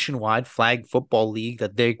a nationwide flag football league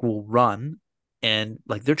that they will run, and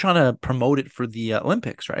like they're trying to promote it for the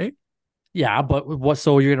Olympics, right? Yeah, but what?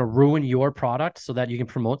 So you're going to ruin your product so that you can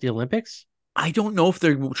promote the Olympics? I don't know if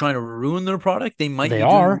they're trying to ruin their product. They might They be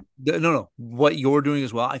are. doing no, what you're doing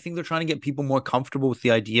as well. I think they're trying to get people more comfortable with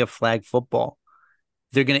the idea of flag football.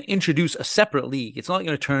 They're going to introduce a separate league. It's not going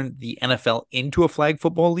to turn the NFL into a flag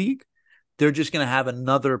football league. They're just going to have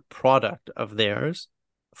another product of theirs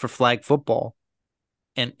for flag football.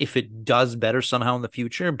 And if it does better somehow in the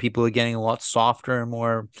future, and people are getting a lot softer and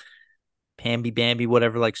more pamby-bamby,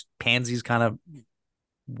 whatever, like pansies kind of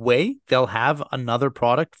way, they'll have another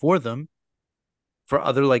product for them for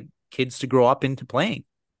other like kids to grow up into playing.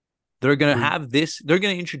 They're going to have this. They're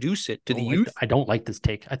going to introduce it to the youth. I don't like this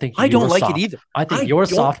take. I think I don't like soft. it either. I think you're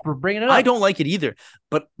soft for bringing it up. I don't like it either.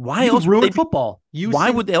 But why you else ruin would they football? Why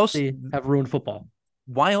would they else have ruined football?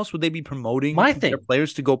 Why else would they be promoting their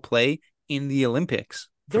players to go play in the Olympics?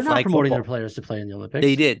 They're not promoting their players to play in the Olympics.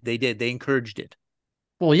 They did. They encouraged it.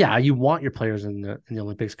 Well, yeah, you want your players in the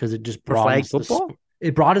Olympics because it just broadens flag football.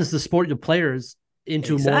 It broadens the sport of players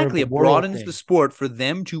into exactly. More of it broadens the sport for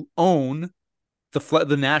them to own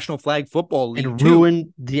the National Flag Football League and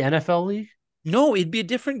ruin the NFL league. No, it'd be a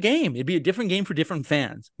different game. It'd be a different game for different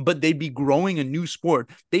fans, but they'd be growing a new sport.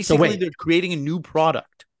 Basically, they're creating a new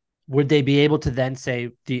product. Would they be able to then say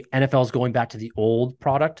the NFL is going back to the old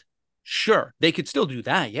product? Sure, they could still do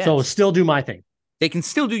that. Yes. So still do my thing. They can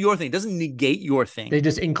still do your thing. It doesn't negate your thing. They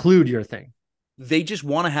just include your thing. They just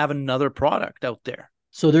want to have another product out there.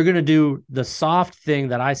 So they're going to do the soft thing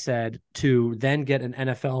that I said to then get an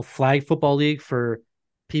NFL flag football league for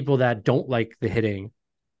people that don't like the hitting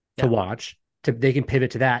to watch. They can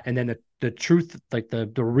pivot to that. And then the truth, like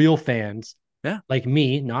the real fans, like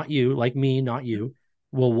me, not you,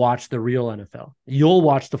 will watch the real NFL. You'll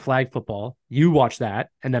watch the flag football. You watch that.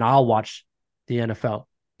 And then I'll watch the NFL.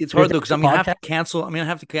 It's hard though, because I'm gonna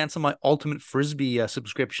have to cancel my Ultimate Frisbee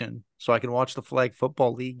subscription so I can watch the flag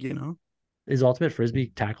football league. You know, is Ultimate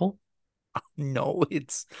Frisbee tackle? No,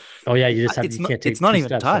 it's. Oh yeah, you just have. You can't take. It's not even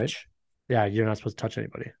steps, touch. Right? Yeah, you're not supposed to touch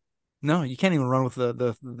anybody. No, you can't even run with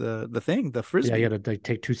the Yeah, you frisbee. got to like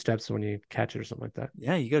take 2 steps when you catch it or something like that.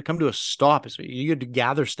 Yeah, you got to come to a stop. You got to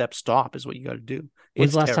gather step stop is what you got to do. When's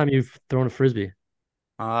It's the last time terrible. you've thrown a frisbee?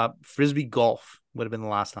 Frisbee golf would have been the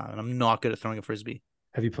last time, and I'm not good at throwing a frisbee.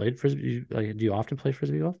 Have you played frisbee? Like, do you often play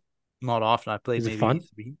frisbee golf? Not often. I played Is it maybe fun?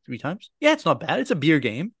 three times. Yeah, it's not bad. It's a beer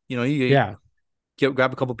game. You Yeah,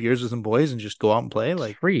 grab a couple beers with some boys and just go out and play. it's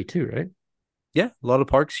Like, free too, right? yeah, a lot of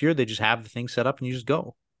parks here they just have the thing set up and you just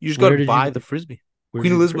go. You just got to Where did buy you the frisbee. Where did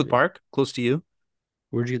Queen you get the Elizabeth frisbee? Park, close to you.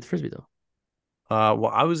 Where did you get the frisbee though? Well,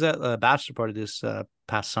 I was at a bachelor party this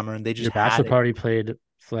past summer and they just Your bachelor had it. party played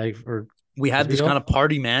flag or We had frisbee this kind golf? of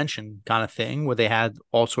party mansion kind of thing where they had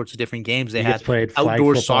all sorts of different games. They You guys had played flag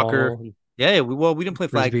outdoor soccer. football, Yeah, we didn't play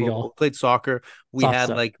flag frisbee football. golf, We played soccer. We soft had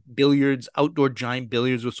stuff. like billiards, outdoor giant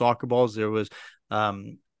billiards with soccer balls. There was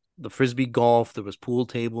um the frisbee golf. There was pool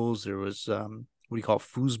tables. There was what do you call it,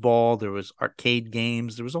 foosball. There was arcade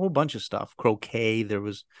games. There was a whole bunch of stuff. Croquet. There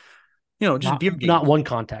was just beer Not games. one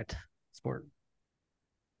contact sport.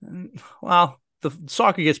 Well, the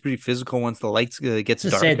soccer gets pretty physical once the lights gets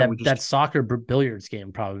Just say dark, and we that just soccer billiards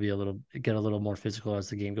game probably get a little more physical as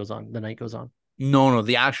the night goes on. no,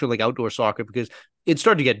 the actual like outdoor soccer because it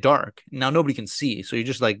started to get dark. Now nobody can see, so you're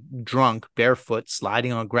just like drunk, barefoot,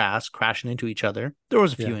 sliding on grass, crashing into each other. There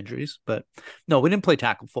was a few Yeah, injuries, but no, we didn't play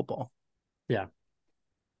tackle football. yeah.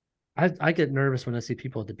 I get nervous when I see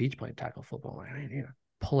people at the beach playing tackle football. Like, I need to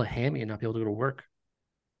pull a hammy and not be able to go to work.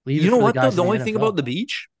 Leave it You know for the what though? guys The in the only thing about NFL. the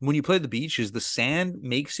beach, when you play the beach, is the sand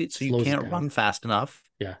makes it so you Slows it can't down. run fast enough.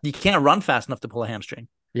 Yeah, You can't run fast enough to pull a hamstring.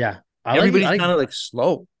 yeah. Everybody's I kind like of like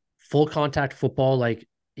slow. full contact football, like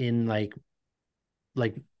in like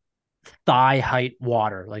thigh height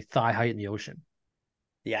water, like thigh height in the ocean.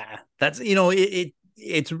 Yeah, that's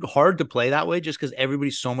it's hard to play that way just because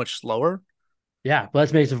everybody's so much slower. Yeah, but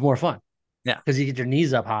that makes it more fun Yeah, because you get your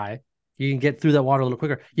knees up high. You can get through that water a little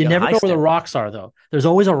quicker. you You got a never high know where the step. rocks are, though. There's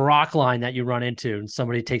always a rock line that you run into, and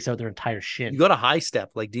somebody takes out their entire You shin. got a high step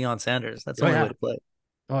like Deion Sanders. That's the Oh only way yeah, to play.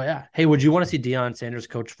 oh yeah. Hey, would you want to see Deion Sanders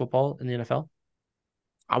coach football in the NFL?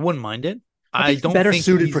 I wouldn't mind it. I I think he's don't better think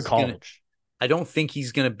suited for he's gonna. college. I don't think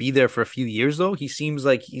he's gonna be there for a few years though. He seems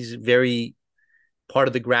like he's very part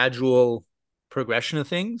of the gradual progression of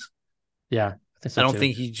things. Yeah, I think I so don't too.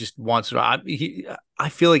 think he just wants to. I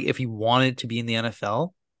feel like if he wanted to be in the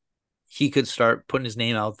NFL, he could start putting his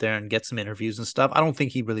name out there and get some interviews and stuff. I don't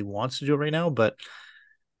think he really wants to do it right now, but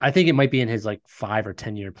I think it might be in his like 5 or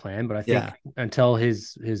 10 year plan, but I yeah. think until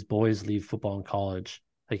his boys leave football in college,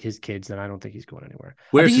 like his kids, then I don't think he's going anywhere.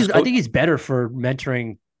 Where's his I coach? think he's better for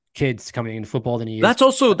mentoring kids coming into football than he is That's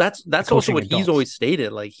also coaching what he's adults. always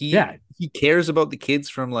stated. Like Yeah, he cares about the kids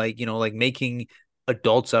from like like making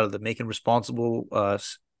adults out of them, making responsible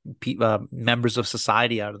members of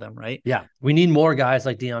society out of them, right? yeah. We need more guys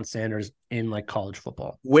like Deion Sanders in like college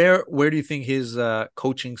football. Where do you think his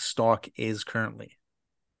coaching stock is currently?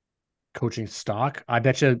 Coaching stock. I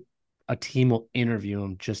bet you a team will interview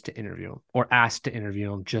him just to interview him or ask to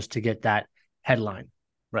interview him just to get that headline.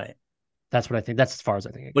 Right. That's what I think. That's as far as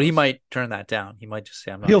I think it But he goes. might turn that down. He might just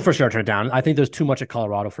say, I'm not He'll for sure interested. turn it down. I think there's too much at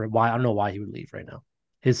Colorado for why. I don't know why he would leave right now.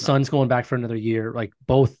 His No. son's going back for another year. Like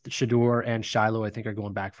both Shador and Shiloh, I think, are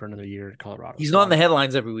going back for another year in Colorado. He's So not in the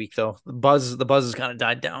headlines every week though. The buzz has kind of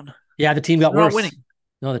died down. yeah, the team got They're not worse. winning.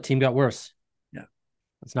 No, the team got worse. Yeah.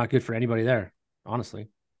 It's not good for anybody there, honestly.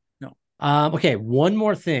 No. Okay, one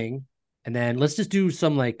more thing, and then let's just do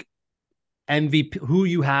some like MVP. Who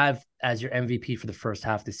you have as your MVP for the first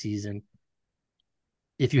half of the season?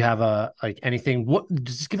 If you have a like anything, what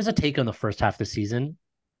just give us a take on the first half of the season,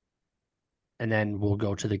 and then we'll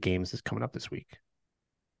go to the games that's coming up this week.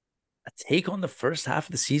 A take on the first half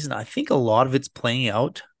of the season. I think a lot of it's playing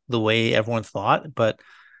out the way everyone thought, but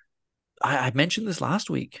I mentioned this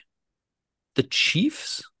last week. The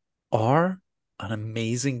Chiefs are an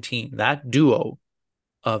amazing team. That duo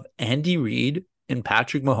of Andy Reid and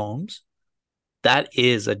Patrick Mahomes, that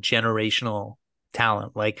is a generational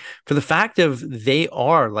talent. Like for the fact of they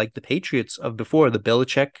are like the Patriots of before, the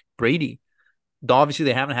Belichick Brady. Obviously,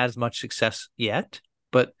 they haven't had as much success yet,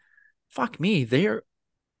 but fuck me, they're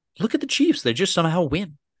look at the Chiefs. They just somehow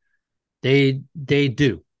win. They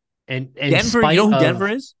do, and in Denver, you know spite who Denver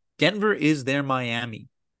of is? Denver is their Miami.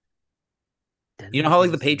 You know Denver how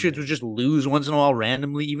like the is their Patriots would Miami. just lose once in a while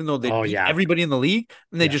randomly, even though they Oh beat yeah, everybody in the league,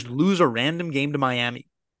 and they yeah, just lose a random game to Miami.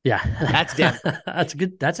 yeah. That's Denver. That's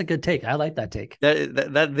good. That's a good take. I like that take.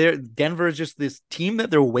 That they're Denver is just this team that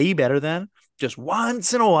they're way better than. Just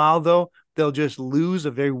once in a while, though, they'll just lose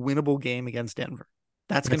a very winnable game against Denver.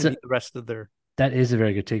 That's going That's to a be the rest of their. that is a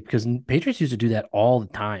very good take because Patriots used to do that all the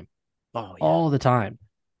time, Oh yeah, all the time.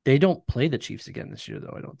 They don't play the Chiefs again this year,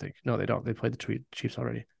 though. I don't think. No, they don't. They played the Chiefs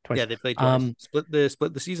already twice. Yeah, they played twice. Um, Split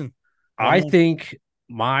the season. I 1-1. think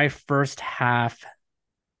my first half,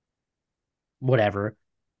 whatever,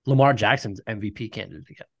 Lamar Jackson's MVP candidate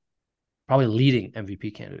again. Probably leading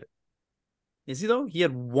MVP candidate. Is he though? He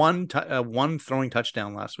had one throwing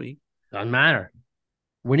touchdown last week, Doesn't matter.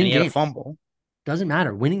 and Winning he had a games fumble. doesn't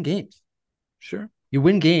matter. Winning games. Sure. You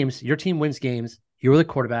win games. Your team wins games. You're the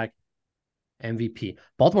quarterback. MVP.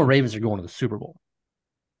 Baltimore Ravens are going to the Super Bowl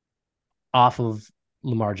off of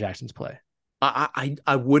Lamar Jackson's play.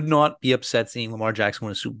 I would not be upset seeing Lamar Jackson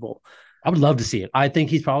win a Super Bowl. I would love to see it. I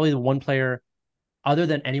think he's probably the one player, other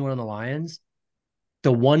than anyone on the Lions,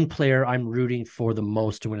 the one player I'm rooting for the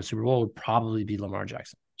most to win a Super Bowl would probably be Lamar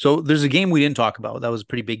Jackson. So there's a game we didn't talk about. That was a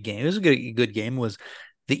pretty big game. It was a good game. Was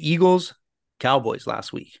the Eagles Cowboys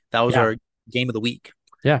last week? That was our game of the week.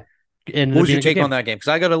 Yeah. And what was your take on that game? Because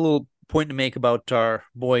I got a little point to make about our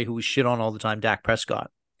boy who we shit on all the time, Dak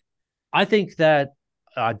Prescott. I think that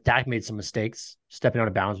Dak made some mistakes. Stepping out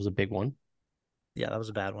of bounds was a big one. Yeah, that was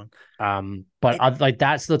a bad one. But like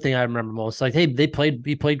that's the thing I remember most. Like, hey, he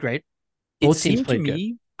played great. Both teams played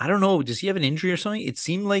good. I don't know. Does he have an injury or something? It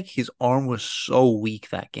seemed like his arm was so weak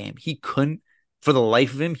that game. He couldn't, for the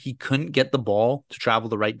life of him, he couldn't get the ball to travel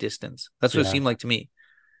the right distance. That's what it seemed like to me.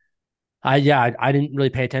 I didn't really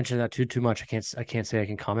pay attention to that too much. I can't say I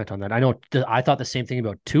can comment on that. I know I thought the same thing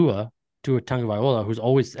about Tua Tagovailoa,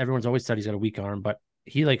 everyone's always said he's got a weak arm, but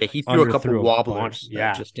he he threw a couple wobblers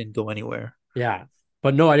that just didn't go anywhere. Yeah,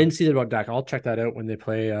 but no, I didn't see that about Dak. I'll check that out when they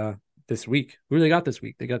play this week. Who do they got this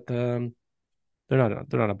week? They got they're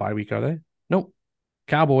not a bye week, are they? Nope.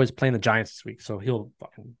 Cowboys playing the Giants this week, so he'll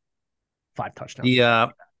fucking 5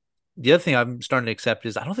 touchdowns. The other thing I'm starting to accept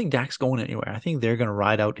is I don't think Dak's going anywhere. I think they're going to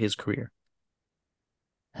ride out his career.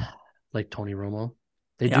 Like Tony Romo.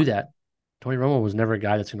 They do that. Tony Romo was never a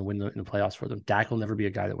guy that's going to win in the playoffs for them. Dak will never be a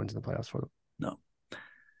guy that wins in the playoffs for them. No.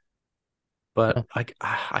 But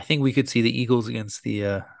I think we could see the Eagles against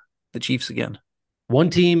the Chiefs again. One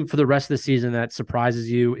team for the rest of the season that surprises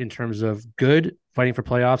you in terms of good, fighting for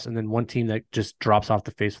playoffs, and then one team that just drops off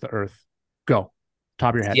the face of the earth. Go.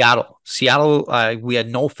 Top of your head. Seattle, we had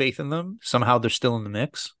no faith in them. Somehow they're still in the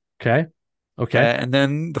mix. Okay. And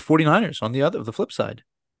then the 49ers on the flip side.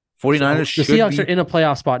 49ers so the Seahawks are in a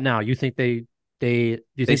playoff spot now. You think they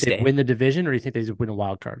win the division, or do you think they win a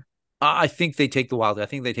wild card? I think they take the wild. I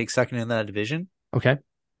think they take second in that division. Okay.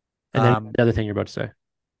 And then the other thing you're about to say.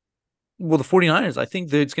 Well, the 49ers, I think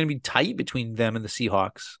that it's going to be tight between them and the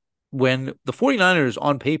Seahawks. When the 49ers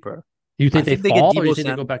on paper, you think they fall, or you think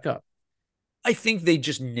they go back up? I think they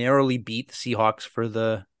just narrowly beat the Seahawks for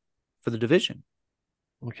the division.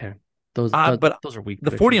 Okay. Those are weak.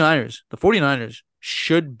 The 49ers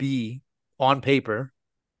should be on paper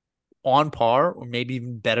on par or maybe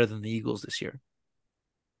even better than the Eagles this year.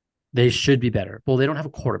 They should be better. Well, they don't have a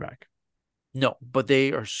quarterback. No, but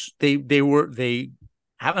they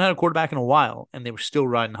haven't had a quarterback in a while, and they were still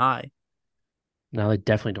riding high. No, they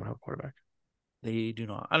definitely don't have a quarterback. They do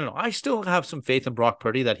not. I don't know. I still have some faith in Brock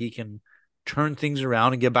Purdy that he can turn things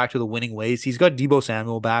around and get back to the winning ways. He's got Deebo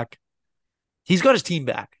Samuel back. He's got his team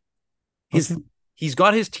back. He's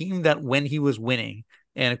got his team that when he was winning,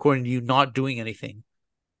 and according to you, not doing anything,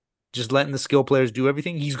 just letting the skill players do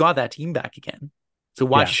everything, he's got that team back again. So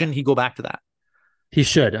why shouldn't he go back to that? He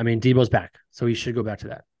should. I mean, Deebo's back, so he should go back to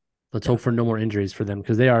that. Let's hope for no more injuries for them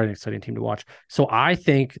because they are an exciting team to watch. So I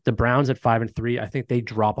think the Browns at 5-3, I think they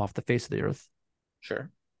drop off the face of the earth. Sure.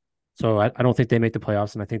 So I don't think they make the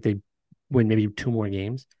playoffs, and I think they win maybe 2 more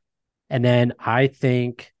games. And then I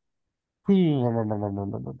think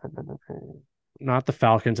not the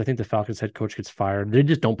Falcons. I think the Falcons head coach gets fired. They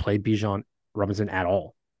just don't play Bijan Robinson at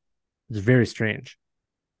all. It's very strange.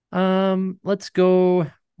 Let's go.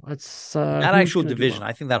 That actual division.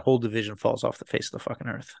 I think that whole division falls off the face of the fucking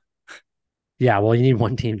earth. Yeah, well, you need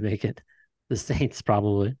one team to make it. The Saints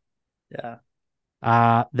probably. Yeah.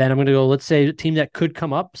 Then I'm gonna go. Let's say a team that could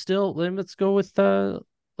come up still. Then let's go with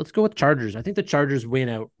Chargers. I think the Chargers win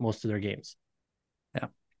out most of their games. Yeah.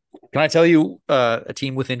 Can I tell you a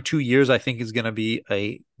team within 2 years I think is going to be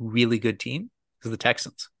a really good team? Is the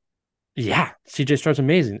Texans. Yeah, CJ Stroud's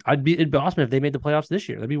amazing. It'd be awesome if they made the playoffs this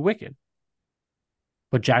year. That'd be wicked.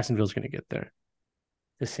 But Jacksonville's going to get there.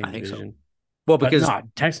 The same division. So. Well, because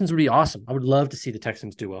Texans would be awesome. I would love to see the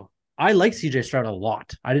Texans do well. I like CJ Stroud a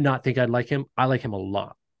lot. I did not think I'd like him. I like him a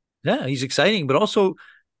lot. Yeah, he's exciting, but also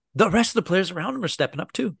the rest of the players around him are stepping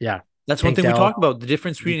up too. Yeah. That's one thing we talk about, the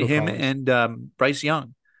difference between him and Bryce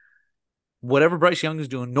Young. Whatever Bryce Young is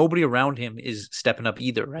doing, nobody around him is stepping up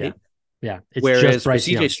either, right? Yeah. It's whereas just Bryce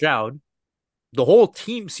for CJ Young. Stroud, the whole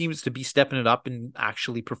team seems to be stepping it up and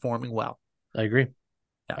actually performing well. I agree.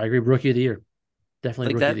 Yeah. I agree. Rookie of the year.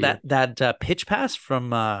 Definitely Like rookie of the year. that pitch pass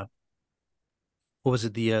from what was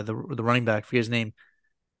it, the running back, I forget his name,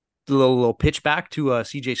 the little pitch back to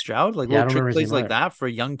CJ Stroud, like Yeah, I little don't remember trick his plays name like either. that for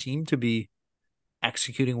a young team to be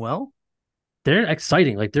executing well. They're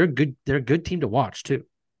exciting. Like they're good. They're a good team to watch too.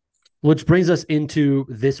 Which brings us into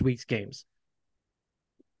this week's games.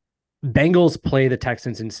 Bengals play the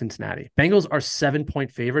Texans in Cincinnati. Bengals are 7-point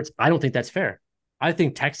favorites. I don't think that's fair. I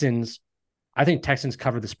think Texans. I think Texans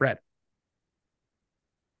cover the spread.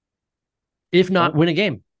 If not, Don't win a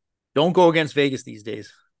game. don't go against Vegas these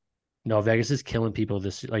days. No, Vegas is killing people.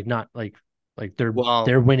 This like not like they're Well,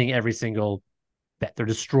 winning every single bet. They're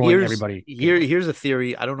destroying here's everybody here gambling. here's a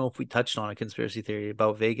theory. I don't know if we touched on a conspiracy theory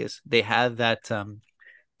about Vegas. They had that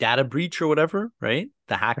data breach or whatever, right?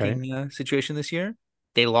 The Right? hacking situation this year.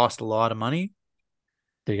 They lost a lot of money.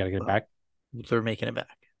 They got to get it Well, back. they're making it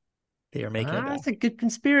back. They are making it That's back. a good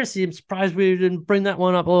conspiracy. I'm surprised we didn't bring that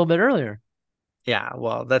one up a little bit earlier. Yeah,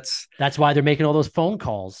 well, that's That's why they're making all those phone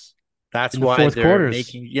calls that's in the why fourth they're quarters.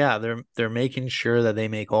 making yeah, they're making sure that they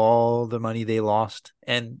make all the money they lost.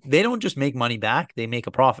 And they don't just make money back, they make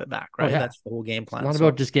a profit back, Oh right? yeah, That's the whole game it's plan. not So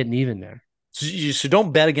about just getting even there. so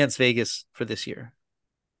don't bet against Vegas for this year.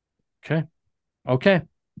 Okay, okay,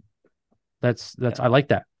 that's Yeah. I like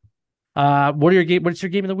that. What are your game? What's your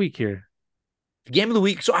game of the week here? Game of the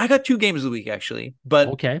week. So I got two games of the week actually, but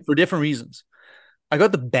Okay, for different reasons. I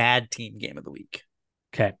got the bad team game of the week,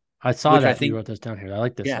 okay, I saw which I that you think, wrote this down here. I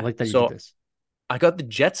like this. I yeah. like that you did So this. I got the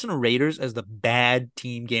Jets and Raiders as the bad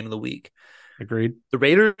team game of the week. Agreed. The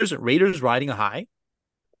Raiders riding a high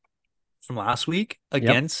from last week Yep,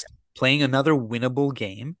 against playing another winnable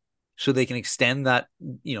game so they can extend that,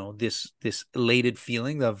 this elated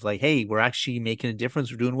feeling of like, hey, we're actually making a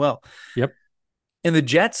difference, we're doing well. yep. And the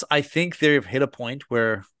Jets, I think they've hit a point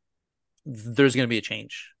where there's going to be a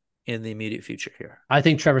change in the immediate future here. I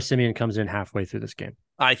think Trevor Simeon comes in halfway through this game.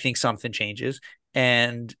 I think something changes,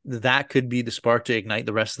 and that could be the spark to ignite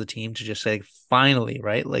the rest of the team to just say, finally,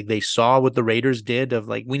 right? Like they saw what the Raiders did of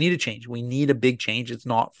like, we need a change. We need a big change. It's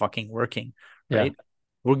not fucking working, Yeah, right?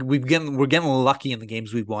 We're getting lucky in the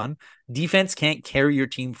games we've won. Defense can't carry your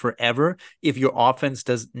team forever if your offense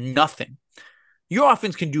does nothing. Your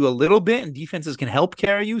offense can do a little bit, and defenses can help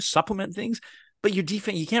carry you, supplement things. But your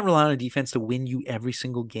defense, you can't rely on a defense to win you every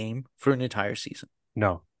single game for an entire season.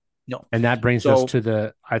 no, No. and that brings us So to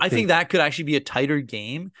the. I I think think. that could actually be a tighter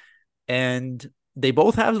game. And they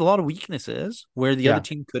both have a lot of weaknesses where the other Yeah,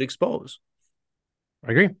 team could expose.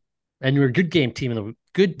 I agree. And you're a good game team of the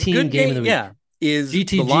good The team good game of the game, week. yeah, is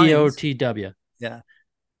the Lions. GTGOTW. Yeah.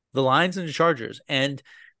 The Lions and the Chargers. And,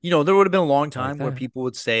 there would have been a long I like time where that. people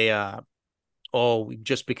would say, oh,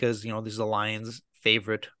 just because, this is the Lions'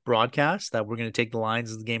 favorite broadcast, that we're going to take the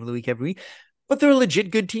Lions as the game of the week every week. But they're a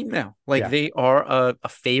legit good team now. Like Yeah, they are a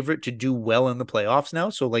favorite to do well in the playoffs now.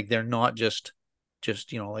 So like they're not just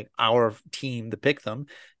like our team to pick them.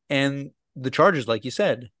 And the Chargers, like you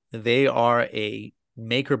said, they are a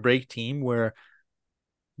make or break team where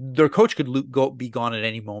their coach could be gone at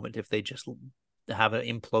any moment if they just have an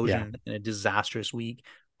yeah, implosion in a disastrous week,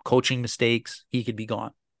 coaching mistakes, he could be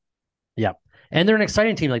gone. yeah. And they're an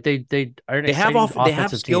exciting team. Like they are an They have exciting they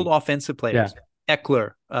have offensive skilled team. offensive Yeah. players.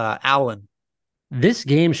 Eckler, Allen. This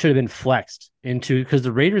game should have been flexed into because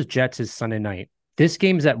the Raiders Jets is Sunday night. This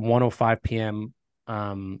game's at 1:05 p.m.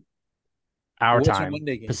 um our What's your time,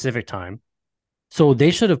 Monday game? Pacific time. So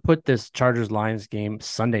they should have put this Chargers Lions game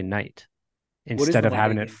Sunday night What is instead the of Monday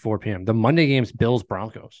having it game? 4 p.m. The Monday game's Bills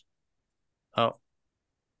Broncos. Oh,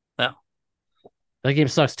 yeah, That game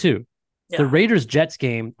sucks too. The yeah. Raiders Jets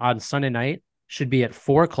game on Sunday night should be at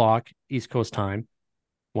 4 o'clock East Coast time,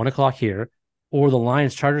 1 o'clock here, or the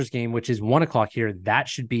Lions Chargers game, which is 1 o'clock here. That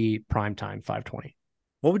should be prime time, 5:20.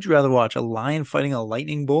 What would you rather watch? A lion fighting a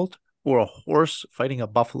lightning bolt or a horse fighting a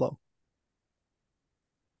buffalo?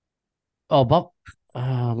 Oh, but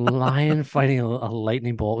lion fighting a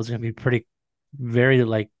lightning bolt was going to be pretty,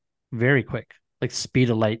 very quick, like speed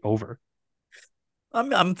of light over.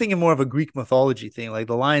 I'm thinking more of a Greek mythology thing, like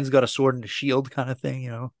the lion's got a sword and a shield kind of thing.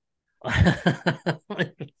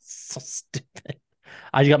 So stupid.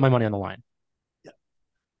 I got my money on the line.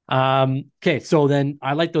 Yeah. Okay, so then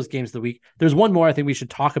I like those games of the week. There's one more I think we should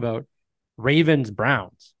talk about. Ravens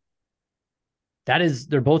Browns.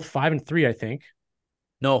 They're both 5-3, I think.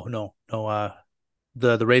 No, no, no.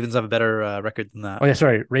 The Ravens have a better record than that. Oh yeah,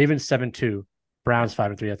 sorry. Ravens 7-2, Yeah, Browns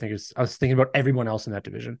 5-3. I think I was thinking about everyone else in that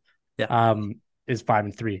division. yeah, Is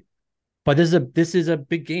 5-3. But this is a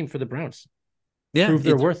big game for the Browns. yeah. Prove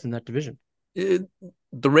their worth in that division. It,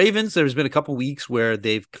 the Ravens, there's been a couple weeks where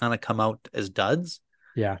they've kind of come out as duds.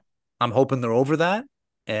 Yeah. I'm hoping they're over that.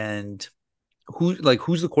 And who's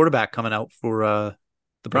the quarterback coming out for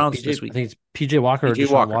the Browns this I week? think it's PJ Walker or PJ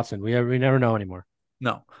Deshaun Walker. Watson. We never know anymore.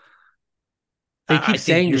 No. They keep I think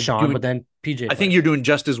saying you're Deshaun, but then PJ I think plays. you're doing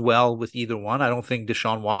just as well with either one. I don't think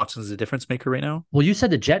Deshaun Watson's a difference maker right now. Well, you said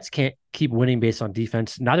the Jets can't keep winning based on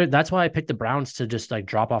defense. That's why I picked the Browns to just like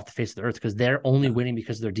drop off the face of the earth, because they're only winning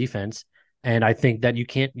because of their defense. And I think that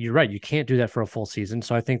you're right. You can't do that for a full season.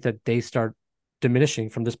 So I think that they start diminishing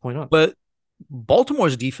from this point on. But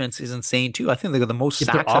Baltimore's defense is insane too. I think they got the most If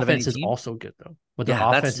their sacks out of any offense is team. also good though. But their Yeah,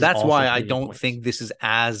 offense is that's also why I putting up don't points. think this is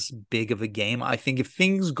as big of a game. I think if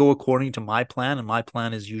things go according to my plan, and my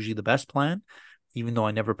plan is usually the best plan, even though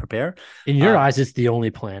I never prepare. In your eyes, it's the only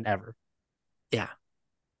plan ever. Yeah.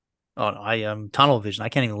 Oh no, I am tunnel vision. I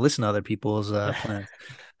can't even listen to other people's plans.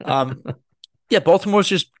 Yeah, Baltimore's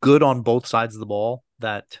just good on both sides of the ball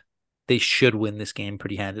that they should win this game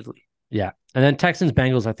pretty handedly. Yeah. And then Texans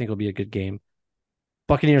Bengals, I think, will be a good game.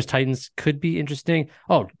 Buccaneers Titans could be interesting.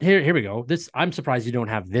 Oh, here we go. I'm surprised you don't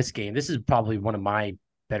have this game. This is probably one of my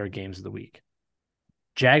better games of the week.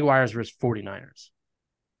 Jaguars versus 49ers.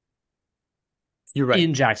 You're right.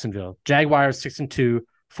 In Jacksonville. Jaguars 6-2,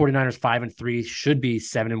 49ers 5-3, should be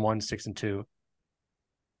 7-1, 6-2.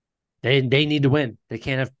 They need to win. They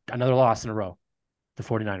can't have another loss in a row. The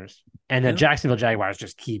 49ers. And the Jacksonville Jaguars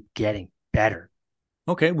just keep getting better.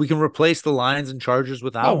 Okay, we can replace the Lions and Chargers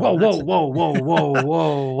with that. Whoa.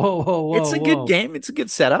 It's a good game. It's a good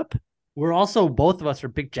setup. Both of us are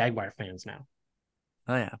big Jaguar fans now.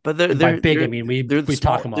 Oh yeah, but they're big. They're, I mean, we talk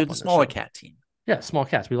talk them up. They're the smaller cat team. Yeah, small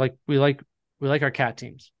cats. We like our cat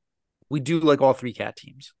teams. We do like all three cat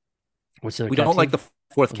teams. What's the we don't like the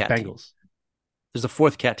fourth cat Bengals. Team. There's a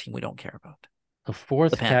fourth cat team we don't care about. The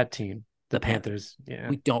fourth cat team. The Panthers. Yeah.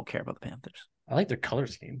 We don't care about the Panthers. I like their color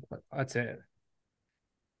scheme, but that's it.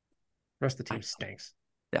 The rest of the team stinks.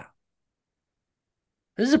 Yeah.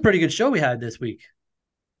 This is a pretty good show we had this week.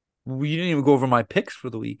 We didn't even go over my picks for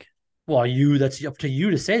the week. Well, that's up to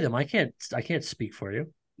you to say them. I can't speak for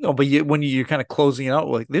you. No, but when you're kind of closing it out,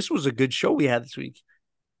 like this was a good show we had this week.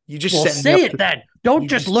 You just say it then. Don't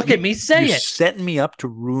just look at me. Say it. Setting me up to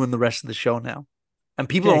ruin the rest of the show now. And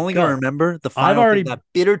people are only going to remember the final thing, that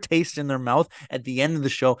bitter taste in their mouth at the end of the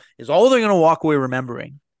show is all they're going to walk away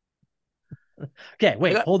remembering. Okay,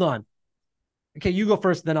 wait, hold on. Okay, you go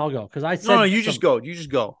first, then I'll go. Because I said no, you just go. You just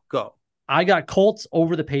go. Go. I got Colts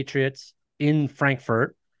over the Patriots in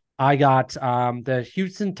Frankfurt. I got the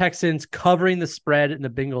Houston Texans covering the spread in the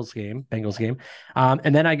Bengals game.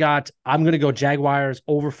 And then I'm going to go Jaguars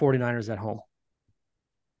over 49ers at home.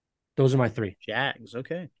 Those are my three. Jags,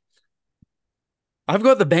 okay. I've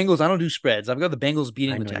got the Bengals. I don't do spreads. I've got the Bengals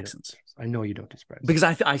beating the Texans. I know you don't do spreads. Because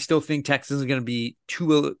I still think Texans are going to be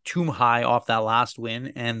too high off that last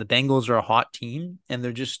win, and the Bengals are a hot team, and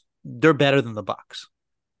they're better than the Bucs.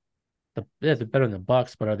 They're better than the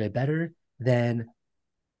Bucs, but are they better than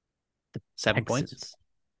the 7 Texans? points?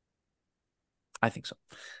 I think so.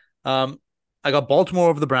 I got Baltimore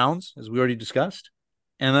over the Browns, as we already discussed,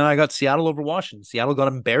 and then I got Seattle over Washington. Seattle got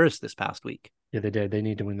embarrassed this past week. Yeah, they did. They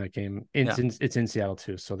need to win that game. It's in Seattle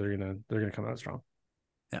too, so they're gonna come out strong.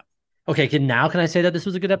 Yeah. Okay. Can I say that this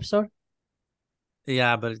was a good episode?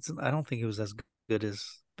 Yeah, but I don't think it was as good as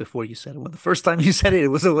before you said it. When the first time you said it, it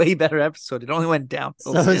was a way better episode. It only went down.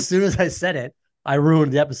 So as soon as I said it, I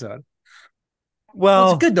ruined the episode.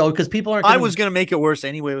 Well, it's good though because people aren't. I was gonna make it worse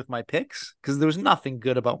anyway with my picks because there was nothing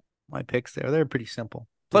good about my picks there. They're pretty simple.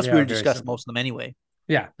 Plus, we were discussing most of them anyway.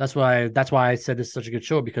 Yeah, that's why I said this is such a good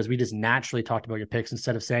show, because we just naturally talked about your picks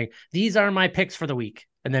instead of saying these are my picks for the week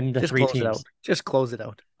and then the three teams. Just close it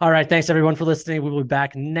out. All right, thanks everyone for listening. We will be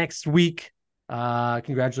back next week.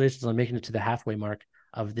 Congratulations on making it to the halfway mark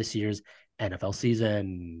of this year's NFL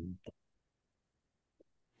season.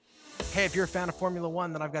 Hey, if you're a fan of Formula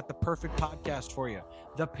One, then I've got the perfect podcast for you.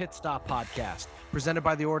 The Pit Stop Podcast, presented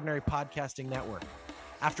by the Ordinary Podcasting Network.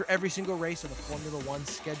 After every single race of the Formula One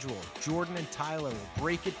schedule, Jordan and Tyler will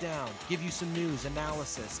break it down, give you some news,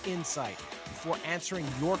 analysis, insight, before answering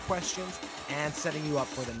your questions and setting you up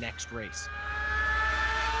for the next race.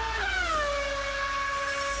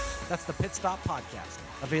 That's the Pit Stop Podcast,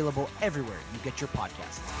 available everywhere you get your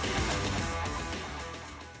podcasts.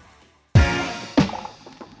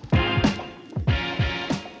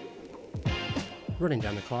 Running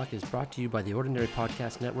Down the Clock is brought to you by the Ordinary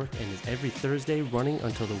Podcast Network and is every Thursday running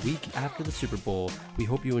until the week after the Super Bowl. We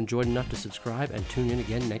hope you enjoyed enough to subscribe and tune in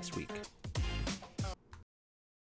again next week.